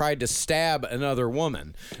just tried to stab another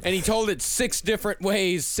woman. And he told it 6 different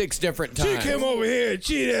ways, 6 different She times. came over here,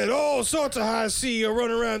 cheated, all sorts of high C,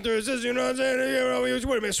 running around through his sister, you know what I'm saying? You know, wait a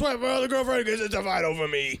minute, sweat my other girlfriend because it's a fight over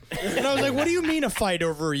me. And I was like, what do you mean a fight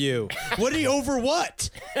over you? What do you, over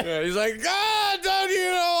what? Yeah, he's like, God, don't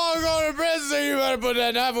you know I'm going to prison? So you better put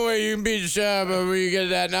that knife away. You can beat the shit out of him. When you get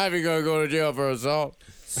that knife, you're going to go to jail for assault.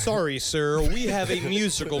 Sorry, sir, we have a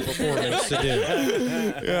musical performance to do.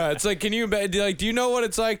 Yeah, it's like, can you, like, do you know what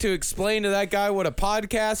it's like to explain to that guy what a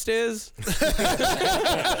podcast is?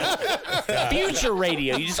 Future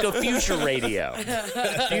radio. You just go future radio.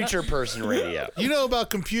 Future person radio. You know about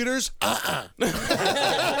computers?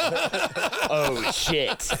 Oh,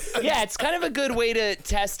 shit. Yeah, it's kind of a good way to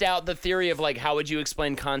test out the theory of, like, how would you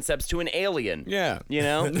explain concepts to an alien? Yeah. You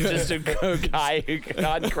know? Just a guy who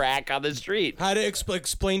got crack on the street. How to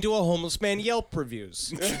explain to a homeless man Yelp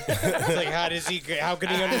reviews. It's like, how can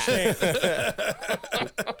he understand?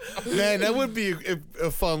 Man, that would be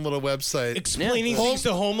a fun little website. Explaining things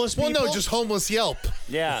to homeless Well, people? no, just homeless Yelp.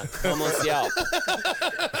 Yeah, almost Yelp.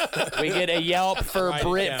 We get a Yelp for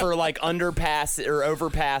yeah. for like underpass or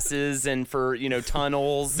overpasses and for, you know,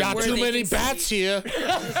 tunnels. Not Where too they many can bats here.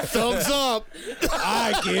 Thumbs up.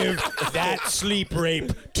 I give that sleep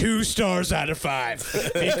rape 2 stars out of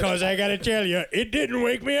 5 because I gotta tell you, it didn't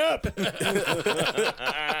wake me up.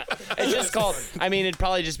 It's just called, I mean, it'd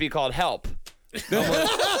probably just be called Help. That's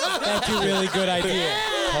a really good idea.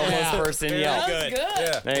 Homeless person Yelp. Good.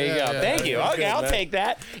 There you go. Thank you. Okay, I'll take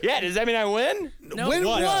that. Yeah, does that mean I win? Win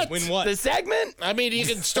what? Win what? The segment? I mean, you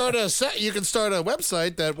can start a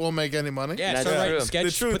website that won't make any money. Yeah, That's start writing true.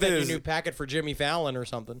 sketches. The truth Put that in is- your new packet for Jimmy Fallon or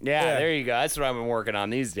something. Yeah, there you go. That's what I've been working on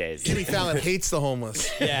these days. Jimmy Fallon hates the homeless.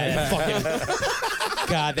 Yeah, fucking.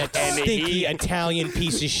 God, that And stinky he- Italian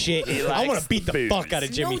piece of shit. I want likes to beat the booze. fuck out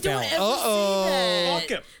of Jimmy No, don't Fallon. ever say that. Fuck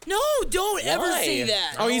him. No, don't ever Why? say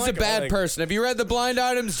that. Oh, he's a bad like- person. Have you read the blind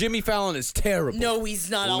items? Jimmy Fallon is terrible. No, he's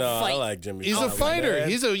not. I'll No, fight. I like Jimmy. He's a Fallon, fighter.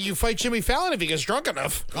 man. You fight Jimmy Fallon if he gets drunk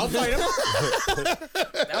enough. I'll fight him.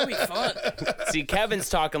 That would be fun. See, Kevin's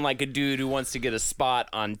talking like a dude who wants to get a spot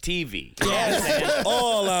on TV.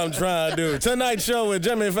 All I'm trying to do. Tonight show with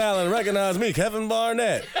Jimmy Fallon. Recognize me, Kevin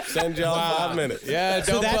Barnett. Send y'all 5 minutes. Yeah,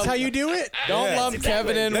 So don't that's lump- how you do it? Don't Yeah. lump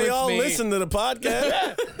Kevin in They with all me. listen to the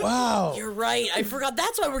podcast. Wow. You're right. I forgot.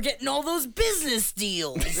 That's why we're getting all those business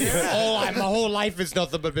deals. My whole life is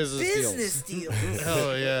nothing but business deals. business deals.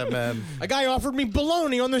 Oh, yeah, man. A guy offered me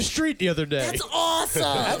bologna on the street the other day. That's awesome.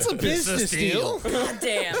 That's a business deal. God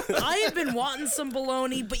damn. I have been wanting some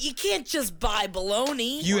bologna, but you can't just buy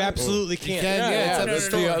bologna. You absolutely can't. Yeah, it's at the that's,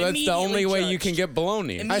 store. that's the only way you judged. can get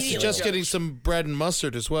bologna. I Immediately suggest judged. getting some bread and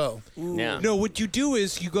mustard as well. Yeah. No, what you do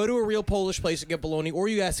is you go to a real Polish place and get bologna, or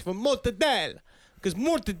you ask for mortadella, because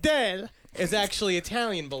mortadella is actually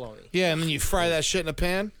Italian bologna. Yeah, and then you fry that shit in a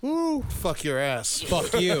pan. Ooh, fuck your ass.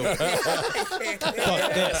 Fuck you.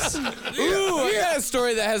 Fuck this. Ooh, I got a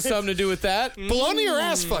story that has something to do with that. Bologna or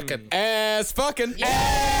ass fucking? Ass fucking.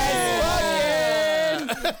 Ass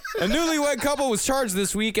fucking. A newlywed couple was charged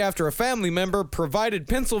this week after a family member provided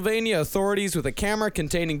Pennsylvania authorities with a camera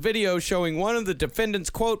containing video showing one of the defendants,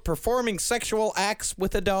 quote, performing sexual acts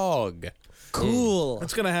with a dog. Cool.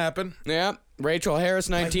 What's gonna happen? Yeah. Rachel Harris,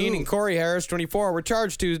 19, and Corey Harris, 24, were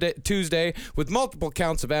charged Tuesday with multiple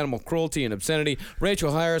counts of animal cruelty and obscenity.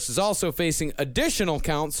 Rachel Harris is also facing additional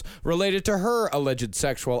counts related to her alleged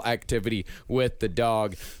sexual activity with the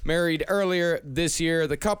dog. Married earlier this year,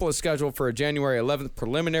 the couple is scheduled for a January 11th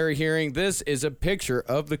preliminary hearing. This is a picture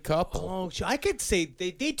of the couple. Oh, I could say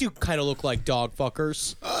they do kind of look like dog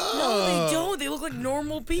fuckers. No, they don't. They look like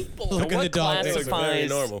normal people. Look at the What dog. They look very classifies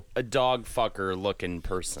normal. a dog fucker looking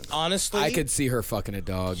person? Honestly, I could see her fucking a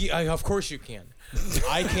dog. Yeah, of course you can.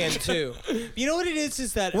 I can too. You know what it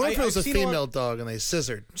is that What if it was I've a seen female dog and they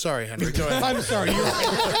scissored? Sorry, Henry. Go ahead. I'm sorry. You're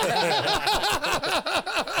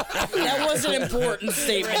That was an important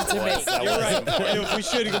statement to make. You're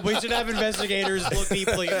right. We should have investigators look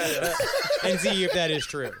deeply and see if that is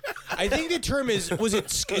true. I think the term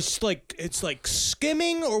it's like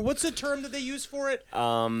skimming, or what's the term that they use for it?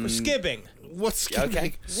 Skibbing. What's skimming?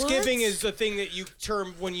 Okay. Skibbing is the thing that you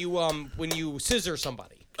term when you scissor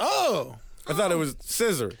somebody. Oh. I thought it was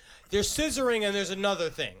scissor. There's scissoring and there's another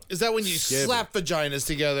thing. Is that when you slap vaginas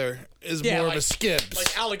together is more of a skibs?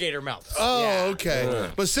 Like alligator mouth. Oh, okay.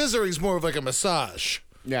 But scissoring's more of like a massage.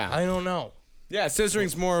 Yeah. I don't know. Yeah,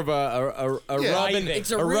 scissoring's more of a rubbing,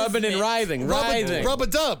 It's a rubbing and writhing. Writhing. Rub a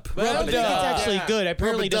dub. I don't think it's actually good.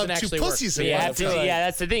 Apparently it Rub a doesn't dub, actually two work. pussies. That's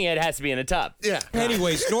the thing. It has to be in a tub. Yeah.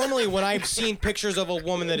 Anyways, normally when I've seen pictures of a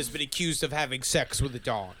woman that has been accused of having sex with a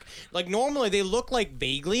dog, like normally they look like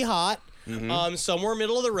vaguely hot. Somewhere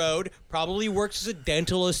middle of the road, probably works as a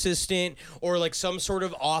dental assistant or like some sort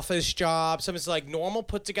of office job. Something's like normal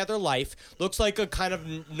put together life. Looks like a kind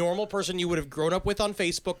of normal person you would have grown up with on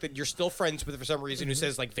Facebook that you're still friends with for some reason, who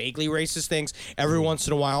says like vaguely racist things every once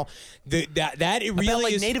in a while. It really About,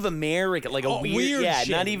 like is Native American, like a weird shit.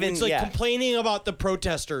 not even It's like complaining about the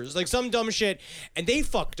protesters, like some dumb shit, and they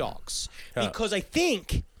fuck dogs because I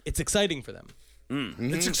think it's exciting for them.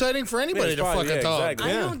 It's exciting for anybody to fuck a dog.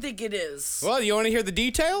 Exactly. I don't think it is. Well, you want to hear the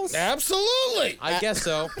details? Absolutely. I guess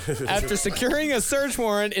so. After securing a search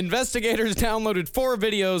warrant, investigators downloaded 4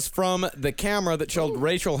 videos from the camera that showed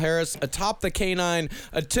Rachel Harris atop the canine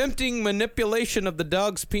attempting manipulation of the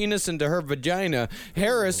dog's penis into her vagina.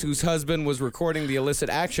 Harris, whose husband was recording the illicit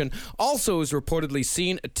action, also is reportedly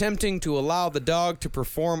seen attempting to allow the dog to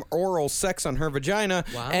perform oral sex on her vagina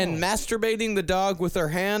and masturbating the dog with her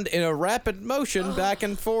hand in a rapid motion back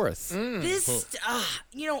and forth. This,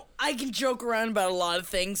 I can joke around about a lot of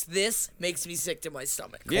things. This makes me sick to my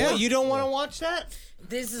stomach. Yeah. Well, you don't want to watch that?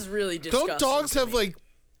 This is really disgusting. Don't dogs to have me. like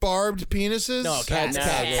barbed penises? No, cats.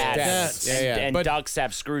 Cats. Yeah. And But- dogs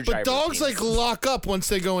have screwdriver. But dogs like lock up once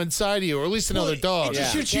they go inside of you, or at least another dog.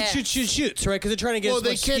 It just shoots, right? Because they're trying to get as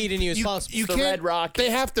much speed in you as possible. You The can't. red rocket. They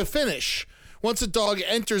have to finish. Once a dog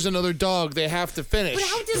enters another dog, they have to finish. But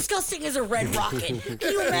how disgusting is a red rocket?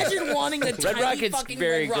 Can you imagine wanting a tiny rocket's fucking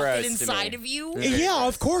very red rocket gross to inside me. of you? Yeah,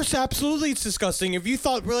 of course, absolutely, it's disgusting. If you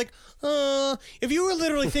thought we're like, if you were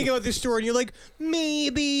literally thinking about this story and you're like,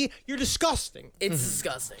 maybe, you're disgusting. It's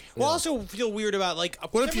disgusting. We'll also feel weird about like,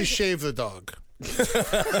 What if you shave the dog? It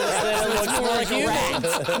looks more like a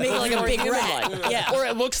rat. Make like a More big human-like. rat. Yeah. Or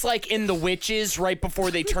it looks like in The Witches, right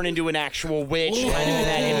before they turn into an actual witch. Kind of in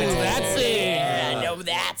that in-between. That's it. Yeah, no,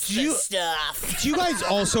 that's the stuff. do you guys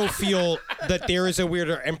also feel that there is a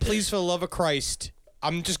weirder, and please for the love of Christ,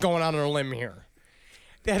 I'm just going out on a limb here,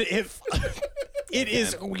 that if it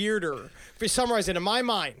is weirder, for some reason in my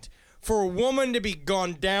mind, for a woman to be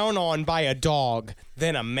gone down on by a dog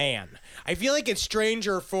than a man. I feel like it's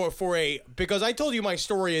stranger because I told you my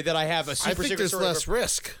story that I have a super I think secret there's story. less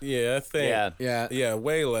risk. Yeah, I think. Yeah. Yeah,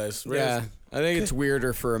 way less. Yeah, I think it's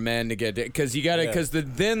weirder for a man to get it because you gotta because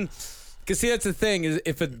see that's the thing is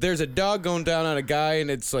if there's a dog going down on a guy and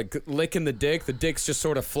it's like licking the dick's just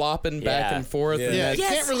sort of flopping back Yeah. and forth. Yeah. And Yeah, that- you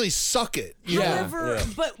Yes. can't really suck it. However,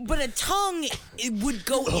 but a tongue it would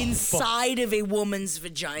go inside of a woman's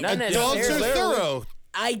vagina. Not Dogs are necessarily. thorough.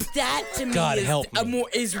 That to me God is help me.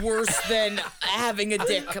 Is worse than having a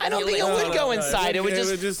dick. I don't think it would go inside. It would It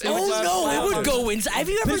would just. just- Oh no, it would go inside. Have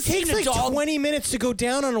you But ever it seen takes a like dog? 20 minutes to go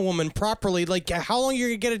down on a woman properly. Like, how long are you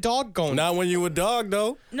going to get a dog going? Not when you a dog,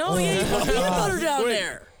 though. No, yeah, you put peanut butter down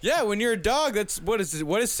there. Yeah, when you're a dog, that's what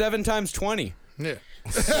is 7 times 20? Yeah.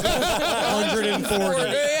 140.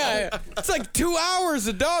 Yeah, it's like 2 hours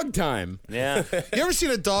of dog time. Yeah. You ever seen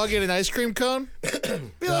a dog eat an ice cream cone? Be like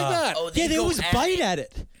that. Oh, Yeah, they go always at bite it. at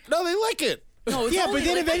it. No, they like it. No, it's Yeah, only but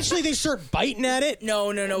then like- eventually they start biting at it. No,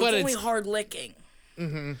 But it's only it's- hard licking.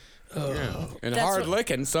 And That's hard what-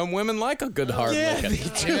 licking. Some women like a good hard Yeah, licking.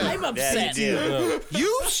 they do. I'm upset.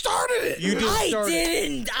 You started it. You did I start it.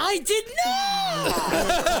 didn't. I did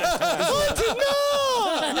not.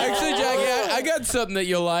 Actually, Jackie, I got something that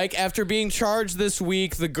you'll like. After being charged this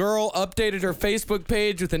week, the girl updated her Facebook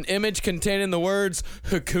page with an image containing the words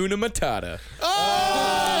Hakuna Matata.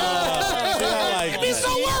 There's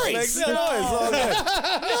no worries. Makes no noise. All good.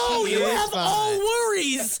 No, you It's have fine. all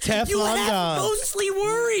worries. Teflon You have Don. mostly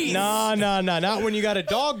worries. No, not when you got a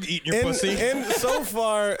dog eating your pussy. And so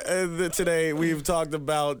far today, we've talked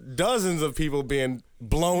about dozens of people being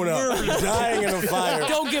blown up, dying in a fire.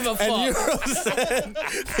 Don't give a fuck. And you're upset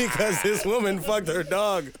because this woman fucked her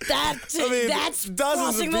dog. That's I mean, that's dozens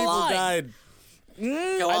of crossing the people line. died.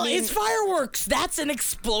 Well, it's fireworks. That's an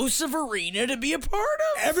explosive arena to be a part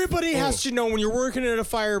of. Everybody has to know when you're working at a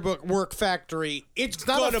firework factory, it's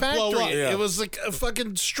Not gonna a factory. blow up. It was like a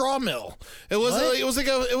fucking straw mill. It was like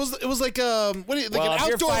an Well, if your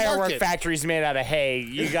outdoor firework market. factory's made out of hay,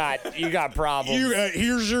 you got problems.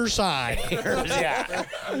 Here's your sign. Yeah,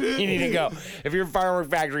 you need to go. If your firework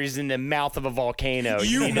factory's in the mouth of a volcano,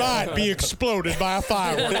 You need to- might be exploded by a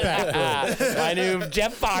firework factory. My new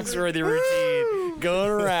Jeff Foxworthy routine going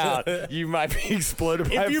around. You might be exploded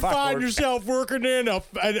by If a you find firework. yourself working in a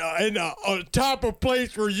type of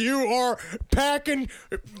place where you are packing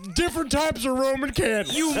different types of Roman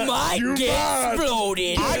candles, You might get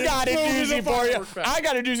exploded. I got a Exploded doozy a for you. firework I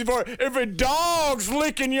got a doozy for you. If a dog's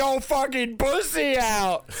licking your fucking pussy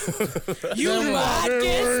out, You might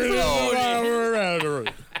get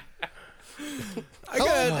exploded. I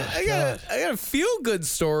got a feel good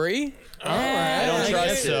story. I don't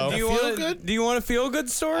trust it. Do you want a feel good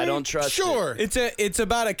story? I don't trust Sure. It's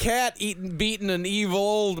about a cat beating an evil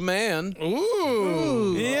old man.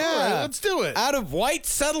 Ooh. Yeah. All right, let's do it. Out of White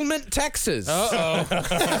Settlement, Texas.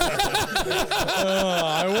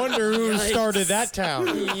 I wonder who started that town.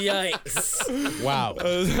 Yikes. Wow.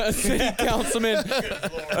 A city councilman.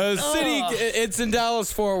 It's in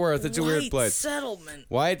Dallas Fort Worth. It's a weird place. Settlement.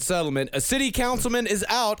 White Settlement. A city councilman is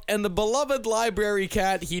out, and the beloved library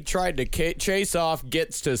cat he tried to chase off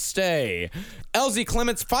gets to stay. Elsie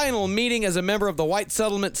Clement's final meeting as a member of the White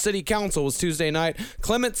Settlement City Council was Tuesday night.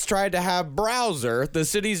 Clements tried to have Browser, the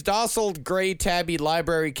city's docile gray tabby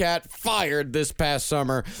library cat, fired this past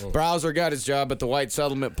summer. Browser got his job at the White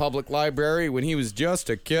Settlement Public Library when he was just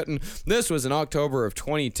a kitten. This was in October of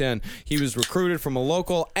 2010. He was recruited from a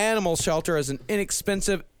local animal shelter as an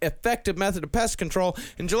inexpensive, effective method of pest control.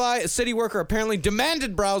 In July, a city worker apparently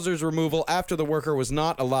demanded Browser's removal after the worker was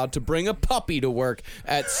not allowed to bring a puppy to work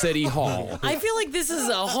at City Hall. I feel like this is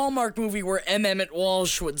a Hallmark movie where M. Emmett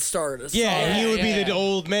Walsh would start us. Yeah, he would be the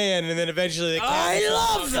old man, and then eventually the cat. I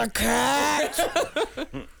love the cat.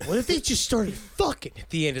 What if they just started fucking at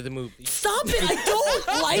the end of the movie? Stop it! I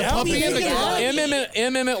don't like puppy being and the cat.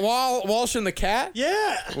 M. Emmett Walsh and the cat?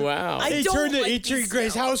 Yeah. Wow. I don't like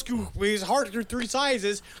his house grew, his heart grew 3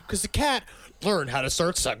 sizes because the cat learned how to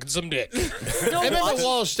start sucking some dick. And Emmett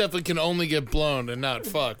Walsh definitely can only get blown and not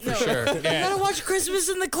fuck, for sure. You gotta watch Christmas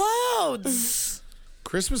in the Clouds.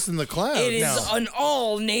 Christmas in the Clouds. It is an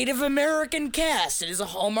all Native American cast. It is a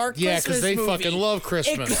Hallmark Yeah, Christmas because they movie. fucking love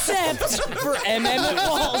Christmas. Except for M. Emmett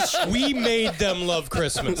Walsh. We made them love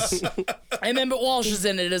Christmas. M. Emmett Walsh is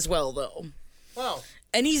in it as well, though. Wow.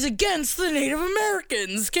 And he's against the Native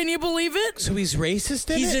Americans. Can you believe it? So he's racist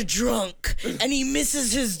in He's it? a drunk, and he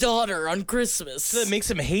misses his daughter on Christmas. So that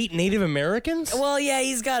makes him hate Native Americans? Well, yeah,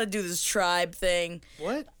 he's got to do this tribe thing.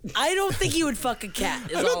 What? I don't think he would fuck a cat.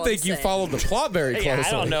 I don't think you followed the plot very closely. Yeah,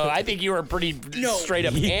 I don't know. I think you were pretty straight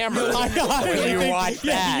up hammered I when you watched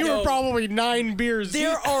that. You were probably 9 beers.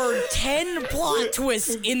 There are 10 plot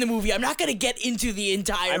twists in the movie. I'm not going to get into the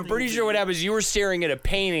entire I'm pretty movie. sure what happened is you were staring at a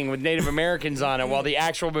painting with Native Americans on it while the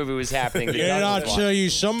actual movie was happening. And I'll tell you,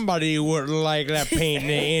 somebody wouldn't like that painting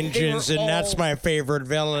the engines, and that's my favorite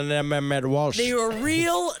villain, Emmett Walsh. They were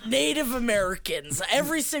real Native Americans.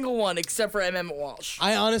 Every single one except for M. Emmett Walsh.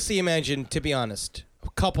 I honestly imagine, to be honest, a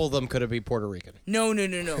couple of them could have been Puerto Rican. No.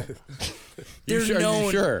 They're You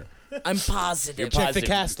known. sure? I'm positive. Check the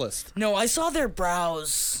cast list. No, I saw their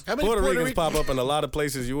brows. How many Puerto Ricans Rican- pop up in a lot of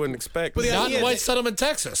places you wouldn't expect. But Not idea in White that- Settlement,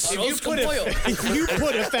 Texas. If you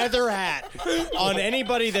put a feather hat on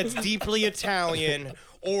anybody that's deeply Italian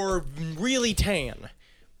or really tan,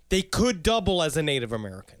 they could double as a Native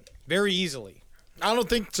American very easily. I don't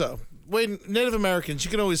think so. Wait, Native Americans,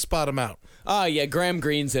 you can always spot them out. Oh, yeah, Graham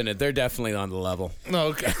Greene's in it. They're definitely on the level. No,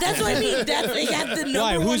 okay. That's what I mean. They got the number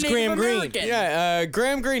Why? one Who's Native Graham Greene? American. Yeah,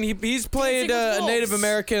 Graham Greene, he's played Dancing with a Native Wolves.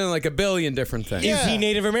 American in like a billion different things. Is he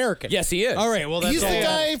Native American? Yes, he is. All right, well, that's He's all. the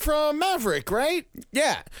guy from Maverick, right?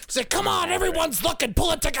 Yeah. He's like, come on, everyone's looking,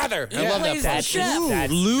 pull it together. I love that plays part. the chef.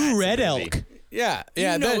 Ooh, Lou Red Elk. Yeah,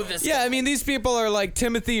 know this yeah. guy. I mean, these people are like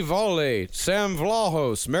Timothy Volley, Sam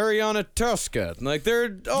Vlahos, Mariana Tosca. Like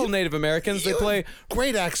they're all Native Americans. They play.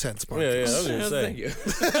 Great accents, Mark. Yeah, I was gonna say. Thank you.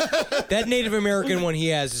 That Native American one he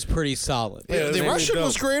has is pretty solid. Yeah, the maybe Russian don't.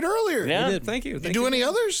 was great earlier. Yeah. Thank you. You Thank do you. any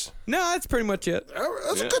others? No, that's pretty much it.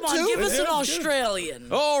 That's a good Come on, too. give us an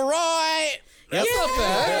Australian. All right. That's not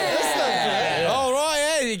bad. That's not bad. All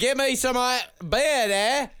right. Hey, you give me some bed,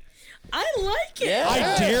 eh? I like it.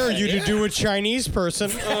 I dare you to do a Chinese person.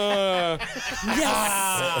 Yes.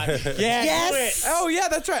 Yes. Oh yeah,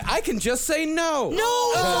 that's right. I can just say no.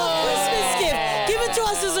 No, it's a Christmas gift. Give it to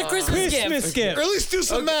us as a Christmas gift. Christmas gift. Or at least do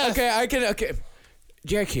some math. Okay, I can. Okay.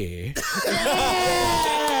 Jackie.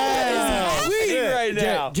 Right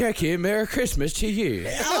now. Jackie, Merry Christmas to you.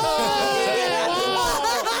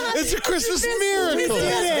 It's a Christmas miracle.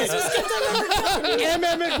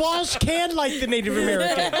 Emmett Walsh can like the Native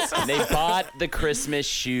Americans. They bought the Christmas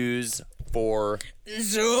shoes for.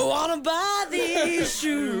 So I wanna buy these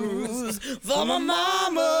shoes for my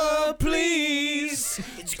mama, please.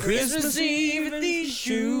 It's Christmas Eve and these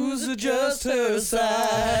shoes are just her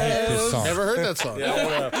size. Never heard that song. You've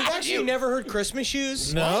actually never heard Christmas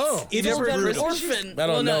shoes? No. It He's is an Christmas. orphan. I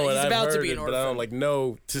don't know it. He's I've about to heard be an it, orphan. but I don't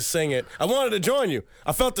know to sing it. I wanted to join you.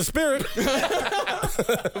 I felt the spirit.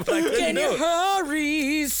 Can you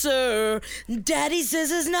hurry, sir? Daddy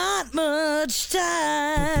says there's not much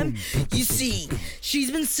time. You see,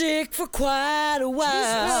 she's been sick for quite a while,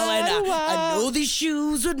 and I know these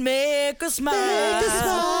shoes would make her smile.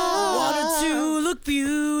 Wanted to look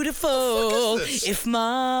beautiful if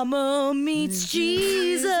Mama meets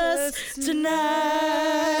Jesus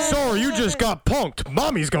tonight. Sorry, you just got punked.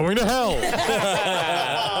 Mommy's going to hell.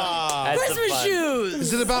 Christmas shoes.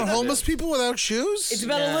 Is it about homeless people without shoes? It's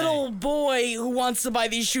about a little boy who wants to buy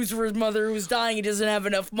these shoes for his mother who's dying. He doesn't have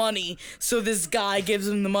enough money, so this guy gives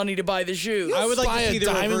him the money to buy the shoes. I would like Buy to see a the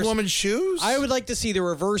diamond reverse. woman shoes? I would like to see the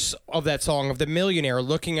reverse of that song of the millionaire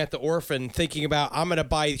looking at the orphan, thinking about, I'm going to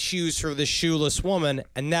buy shoes for this shoeless woman,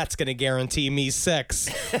 and that's going to guarantee me sex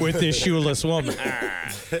with this shoeless woman.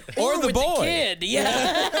 Or the with boy. The kid,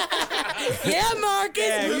 yeah. Yeah,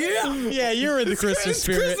 Marcus. Yeah, you're in the Christmas It's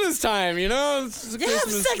spirit. Christmas time, you know? It's Yeah, have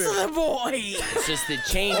Christmas sex spirit. with a boy. It's just the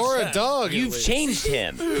change. Or a dog. at You've least. changed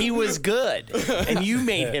him. He was good, and you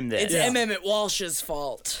made him this. It's Emmett Walsh's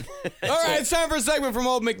fault. All right, it's time for a segment from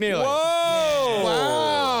Old McNeely. Whoa!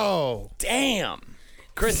 Wow. Damn!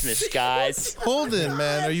 Christmas, guys. Hold in,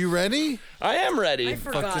 man. Are you ready? I am ready. I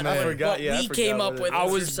forgot. Fucking A. what forgot, yeah, I we forgot came what up it with. I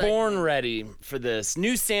as was your born segment. ready for this.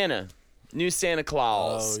 New Santa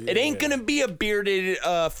Claus. Oh, It ain't yeah. gonna be a bearded,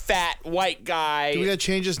 fat white guy Do we got to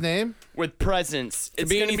change his name? with presents. It's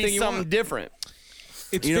be gonna anything be you something want. different.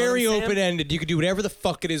 It's You know very what I'm saying? open-ended. You can do whatever the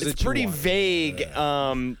fuck it is It's that you pretty want. vague,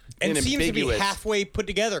 And and seems to be ambiguous. halfway put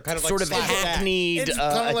together, kind of Sort like of slapdash. hackneyed It's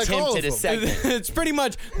kinda like all attempt of at a them. segment. It's pretty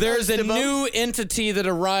much there's a Most of them. new entity that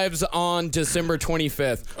arrives on December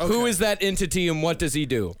 25th. Who is that entity and what does he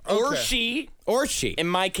do? Or Okay. she. Or she. In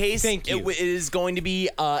my case, Thank you. it is going to be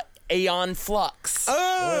Aeon Flux,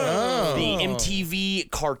 Oh. the MTV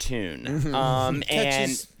cartoon, and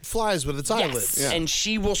Catches flies with its eyelids. yes, and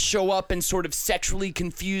she will show up and sort of sexually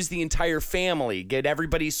confuse the entire family, get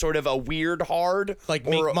everybody sort of a weird hard, Like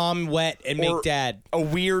or make mom wet and or make dad. a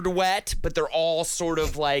weird wet, but they're all sort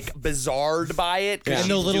of like bizarred by it. 'cause And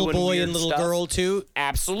the she's little doing boy weird and little stuff. girl, too.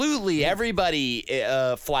 Absolutely. Everybody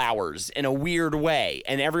flowers in a weird way.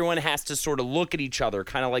 And everyone has to sort of look at each other,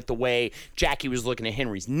 kind of like the way Jackie was looking at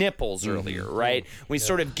Henry's nipples earlier, right? We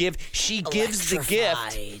sort of she gives the gift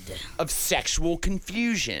Electrified. of sexual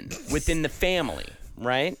confusion within the family.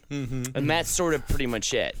 Right, and that's sort of pretty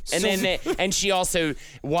much it. And and she also,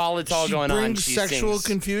 while it's all She going on, brings she sexual sings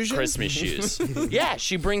confusion? Christmas shoes. Yeah,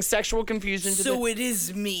 she brings sexual confusion to So it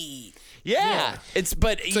is me. yeah. It's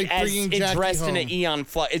like as bringing it's Jackie dressed in an home. Eon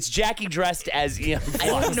Flux. It's Jackie dressed as Eon Flux. I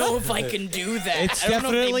don't know if I can do that. It's I don't know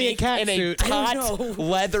if they definitely a make- cat in a suit. I taut don't know.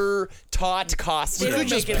 leather taut They costume. don't could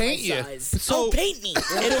just make it my paint you. size. So- paint me.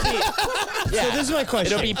 It'll be So this is my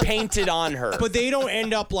question. it'll be painted on her. But they don't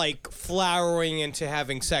end up like flowering into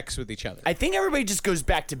having sex with each other. I think everybody just goes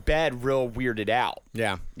back to bed real weirded out.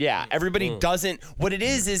 Yeah. Yeah, everybody doesn't. What it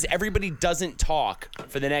is everybody doesn't talk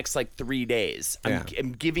for the next like 3 days.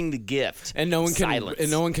 I'm giving the gift, And no one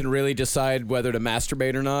can really decide whether to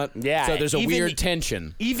masturbate or not. Yeah, So there's a even- weird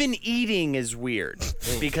tension. Even eating is weird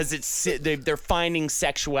because they're finding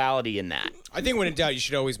sexuality in that. I think when in doubt, you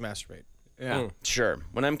should always masturbate. Yeah. Sure,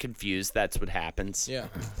 when I'm confused, that's what happens. Yeah.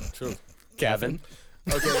 True. Kevin.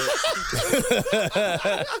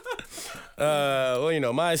 Well, you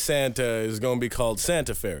know, my Santa is going to be called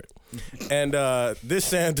Santa Ferret. And this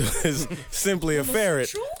Santa is simply a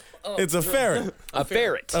ferret. It's a ferret. A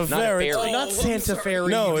ferret. A not ferret. A fairy. Not Santa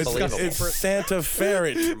Fairy. No, you it's disgusting Santa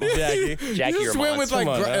Ferret, Jackie. Jackie, You you're just went with monster. like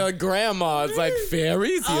Come on, now. grandma. It's like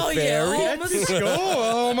fairies, you Oh, fairy. yeah.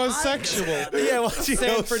 Oh, homosexual. Yeah, why don't you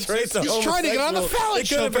go straight to He's trying to get on the homosexual? phallic It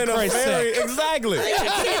show, could have for been a Christ's fairy. Exactly.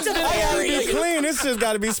 It's a Gotta fairy. be clean. This just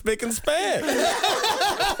got to be spick and span.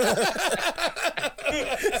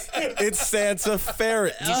 It's Santa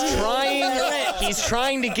Ferret. He's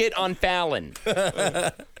trying to get on Fallon.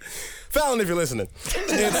 Fallon, if you're listening,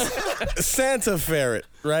 it's Santa Ferret,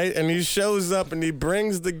 right? And he shows up and he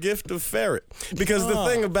brings the gift of ferret. Because the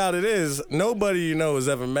thing about it is, nobody you know is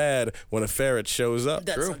ever mad when a ferret shows up.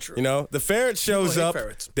 That's not true. You know, the ferret shows hate up,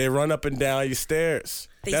 ferrets. they run up and down your stairs.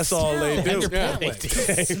 They That's all they do. smell. They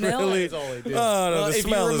Smell really, it. oh, no, the if you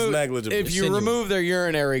smell is remove- negligible. If you remove their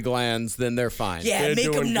urinary glands, then they're fine. Yeah, They're make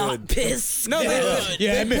them doing not good. piss. No,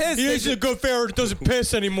 Yeah, they piss. here's a good ferret. It doesn't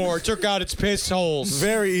piss anymore. It took out its piss holes.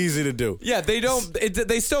 Very easy to do. Yeah, they don't.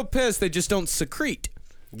 They still piss. They just don't secrete.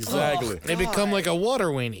 Exactly. They become like a water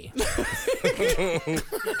weenie.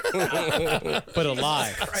 But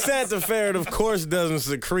alive. Santa Ferret, of course, doesn't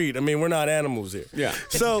secrete. I mean, we're not animals here. Yeah.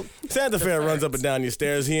 So Santa Ferret runs up and down your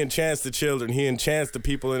stairs. He enchants the children. He enchants the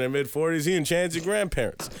people in their mid-40s. He enchants your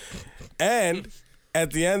grandparents. And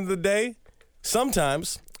at the end of the day,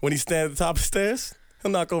 sometimes when he stands at the top of the stairs,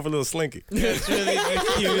 he'll knock over a little slinky. It's really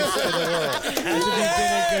the cutest in the world. It's been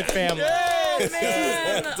a good family.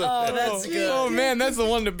 Man. Oh, that's good. Oh man, that's the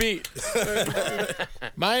one to beat.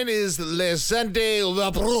 Mine is Le Sante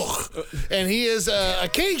La Bruch, and he is a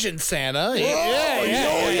Cajun Santa.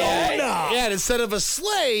 Yeah. And instead of a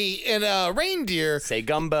sleigh and a reindeer, Say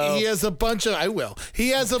gumbo. he has a bunch of. I will. He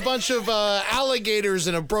has a bunch of alligators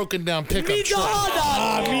in a broken down pickup truck.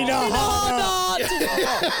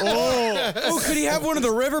 Oh, could he have one of the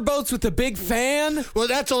riverboats with the big fan? Well,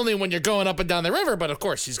 that's only when you're going up and down the river, but of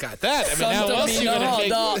course he's got that. I mean, how else are you gonna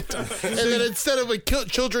make? And then instead of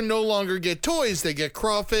children no longer get toys, they get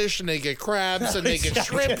crawfish and they get crabs and they get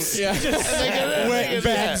shrimps. Yeah. And they get Wet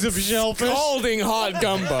bags of shellfish. Scalding hot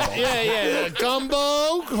gumbo. Yeah.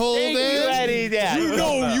 Gumbo, Holden. You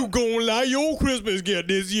know you gonna like your Christmas gift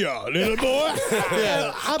this year, little boy.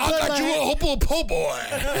 Yeah. I got you a hobo po boy.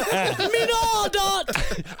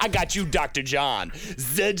 I got you, Dr. John.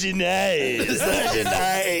 Zegenate.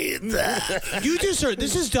 You just heard.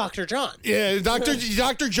 This is Dr. John. Yeah,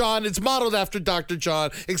 Dr. John. It's modeled after Dr.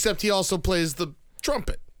 John, except he also plays the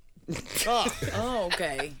trumpet. Oh,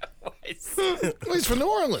 okay. Well, he's from New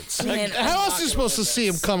Orleans. Man, How I'm else are you supposed to see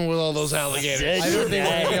him coming with all those alligators? I don't think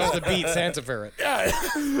we're gonna be able to beat Santa Ferret.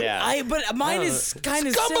 Yeah. But mine is kind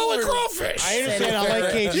of Gumbo similar. and crawfish. I understand. I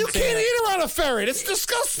like Cajun You Santa. can't eat around a ferret. It's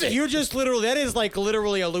disgusting. You're just literally, that is like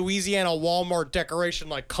literally a Louisiana Walmart decoration,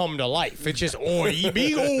 like come to life. It's just,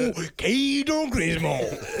 big ol' Cajun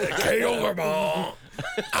Christmas.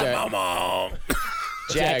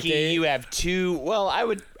 Jackie, you have two. Well, I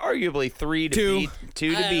would arguably three to beat.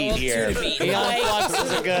 Two to beat here. Beyond Flux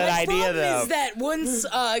is a good idea, though. Is that once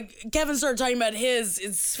Kevin started talking about his,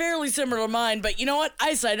 it's fairly similar to mine, but you know what? I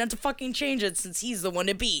decided not to fucking change it since he's the one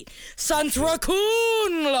to beat. Santa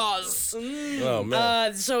Raccoon Laws. Oh,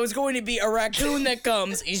 man. So it's going to be a raccoon that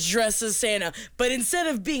comes, he's dressed as Santa, but instead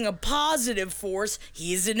of being a positive force,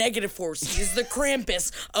 he is a negative force. He's the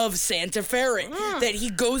Krampus of Santa Ferret. That he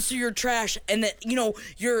goes through your trash and that,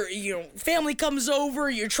 your family comes over,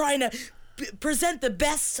 you're trying to present the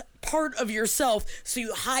best part of yourself so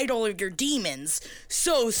you hide all of your demons.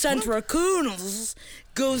 So Santa Raccoons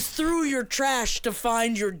goes through your trash to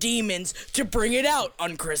find your demons to bring it out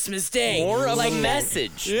on Christmas Day. More of a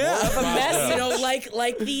message. More of a mess,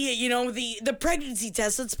 like the pregnancy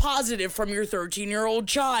test that's positive from your 13-year-old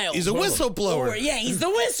child. He's a whistleblower. Yeah, he's the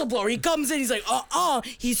whistleblower. He comes in, he's like,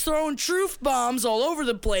 he's throwing truth bombs all over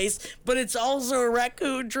the place, but it's also a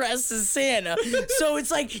raccoon dressed as Santa. So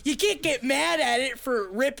it's like, you can't get mad at it for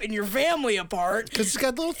ripping your family apart. Because he's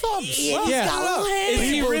got little thumbs. He's got little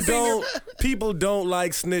hands. People don't like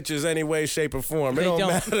snitches any way, shape, or form. It don't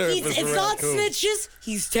matter if it's It's a not raccoon. snitches.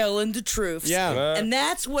 He's telling the truth. Yeah. And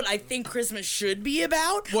that's what I think Christmas should be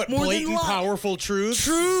about. What, more blatant, than powerful truths?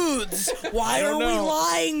 Truths. Why are we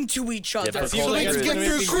lying to each other? Difficult So let's truths. get through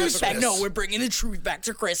Making Christmas. Christmas. No, we're bringing the truth back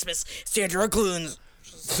to Christmas. Santa Raccoons.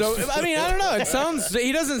 So I mean, I don't know. It sounds.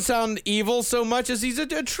 He doesn't sound evil so much as he's a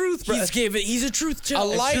truth. He's a truth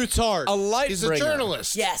teller. Truth's hard. A light He's bringer. a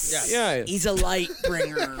journalist. Yes. Yeah. He's a light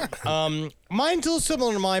bringer. Mine's a little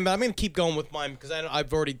similar to mine, but I'm gonna keep going with mine because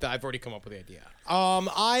I've already come up with the idea.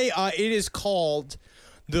 It is called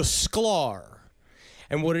the Sklar.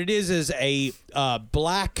 And what it is a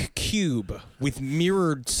black cube with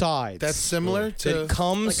mirrored sides. That's similar to. That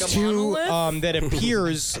comes Like a to monolith? that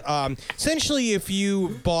appears essentially if you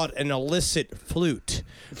bought an illicit flute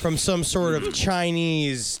from some sort of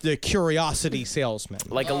Chinese curiosity salesman.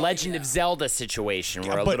 Like a Legend of Zelda situation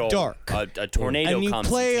where a but little dark. A tornado And you comes.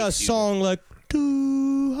 play and a takes you. song like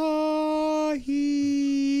 "Do ha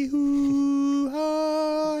hee hoo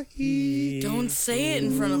ha hee." Don't say it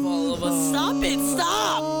in front of all of us. Stop it.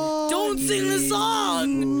 Stop. Don't sing the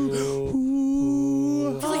song.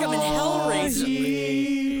 I feel like I'm in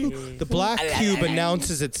Hellraiser. The black cube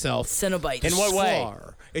announces itself. Cenobite. In what way?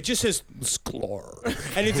 Sklar. It just says Sklar.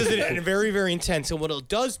 And it does it in very, very intense. And what it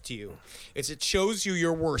does to you is it shows you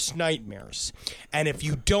your worst nightmares. And if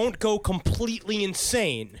you don't go completely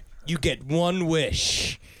insane, you get one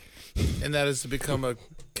wish. And that is to become a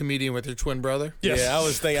comedian with your twin brother? Yes. Yeah, I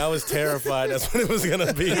was terrified. That's what it was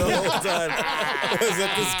gonna be the whole time. It was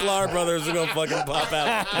that the Sklar brothers are gonna fucking pop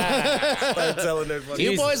out. Start telling their fucking.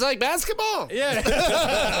 You boys like basketball?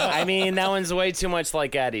 Yeah. I mean, that one's way too much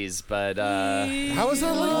like Eddie's, but How is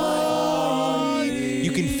that like?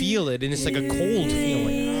 You can feel it, and it's like a cold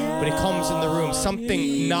feeling. When it comes in the room,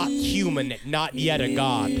 something not human, not yet a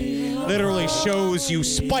god, literally shows you,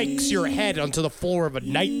 spikes your head onto the floor of a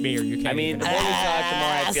nightmare. You can't I mean, the even more we talk, the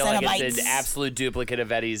more I feel like Cenobites. it's an absolute duplicate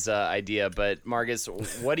of Eddie's idea. But Marcus,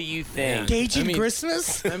 what do you think? Engaging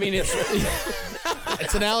Christmas? I mean, it's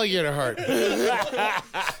It's an alligator heart.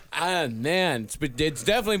 man, it's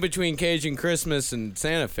definitely between Cajun Christmas and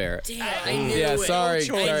Santa Ferret. I knew Yeah, it. sorry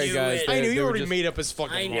I knew guys. it. I knew They you were already just- made up his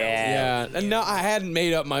fucking mind. Yeah. Yeah, no, I hadn't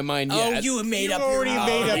made up my mind Oh, yet. you had made You up already your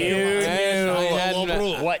made up your mind. I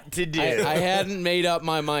hadn't- What to do? I hadn't made up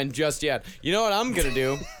my mind just yet. You know what I'm gonna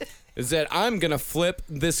do? Is that I'm gonna flip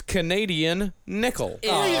this Canadian nickel.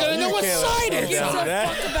 Oh, you gotta know what side Who it's gives on. a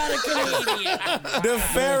fuck about a Canadian? The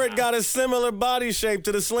ferret got a similar body shape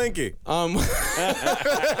to the Slinky. I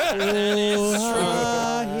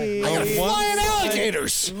got flying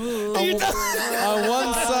alligators. On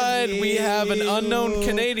one side we have an unknown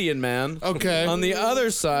Canadian man. Okay. On the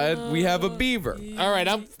other side we have a beaver. All right,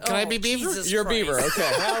 can I be beaver? Jesus You're Christ. beaver,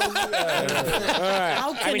 okay.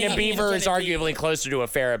 How I mean, a Canadian beaver is could it be? arguably closer to a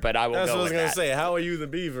ferret, but I will That's go what I was with gonna that. say. How are you the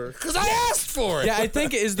beaver? Because I asked for it. Yeah, I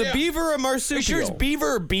think is the beaver a marsupial? Are you sure it's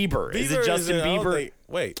beaver or Bieber? Is it Justin Bieber?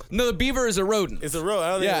 Wait, No, the beaver is a rodent. it's a road.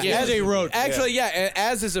 I don't Yeah, think it's as a rodent. Actually, yeah,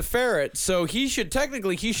 as is a ferret, so he should All be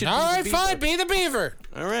right, the beaver. fine, be the beaver.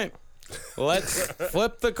 All right. Let's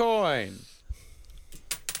flip the coin.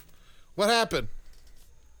 What happened?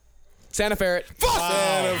 Santa Ferret. Fuck!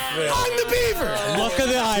 I'm the beaver. Luck of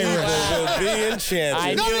the Irish. will be enchanted.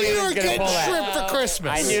 I None knew of he you was are gonna getting pull that. shrimp for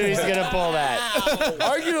Christmas. I knew he was gonna pull that.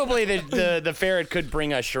 Arguably, the ferret could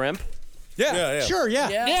bring us shrimp. yeah. Sure, yeah.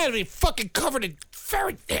 Yeah, it'd be fucking covered in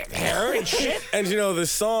ferret hair and shit. And you know, the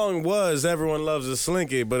song was "Everyone Loves a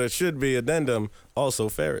Slinky," but it should be addendum also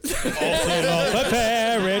ferret. A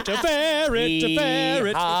ferret, a ferret, a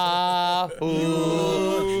ferret.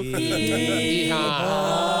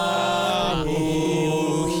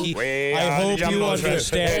 I hope you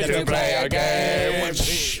understand that play a game.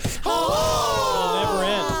 it'll never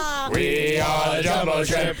end. We are the Jumbo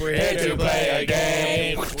Shrimp. We're here to play a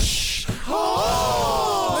game.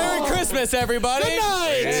 Merry Christmas, everybody. Good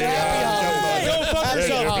night. Go fuck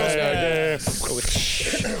yourself,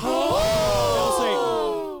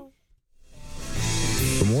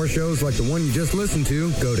 For more shows like the one you just listened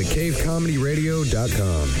to, go to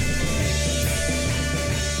cavecomedyradio.com.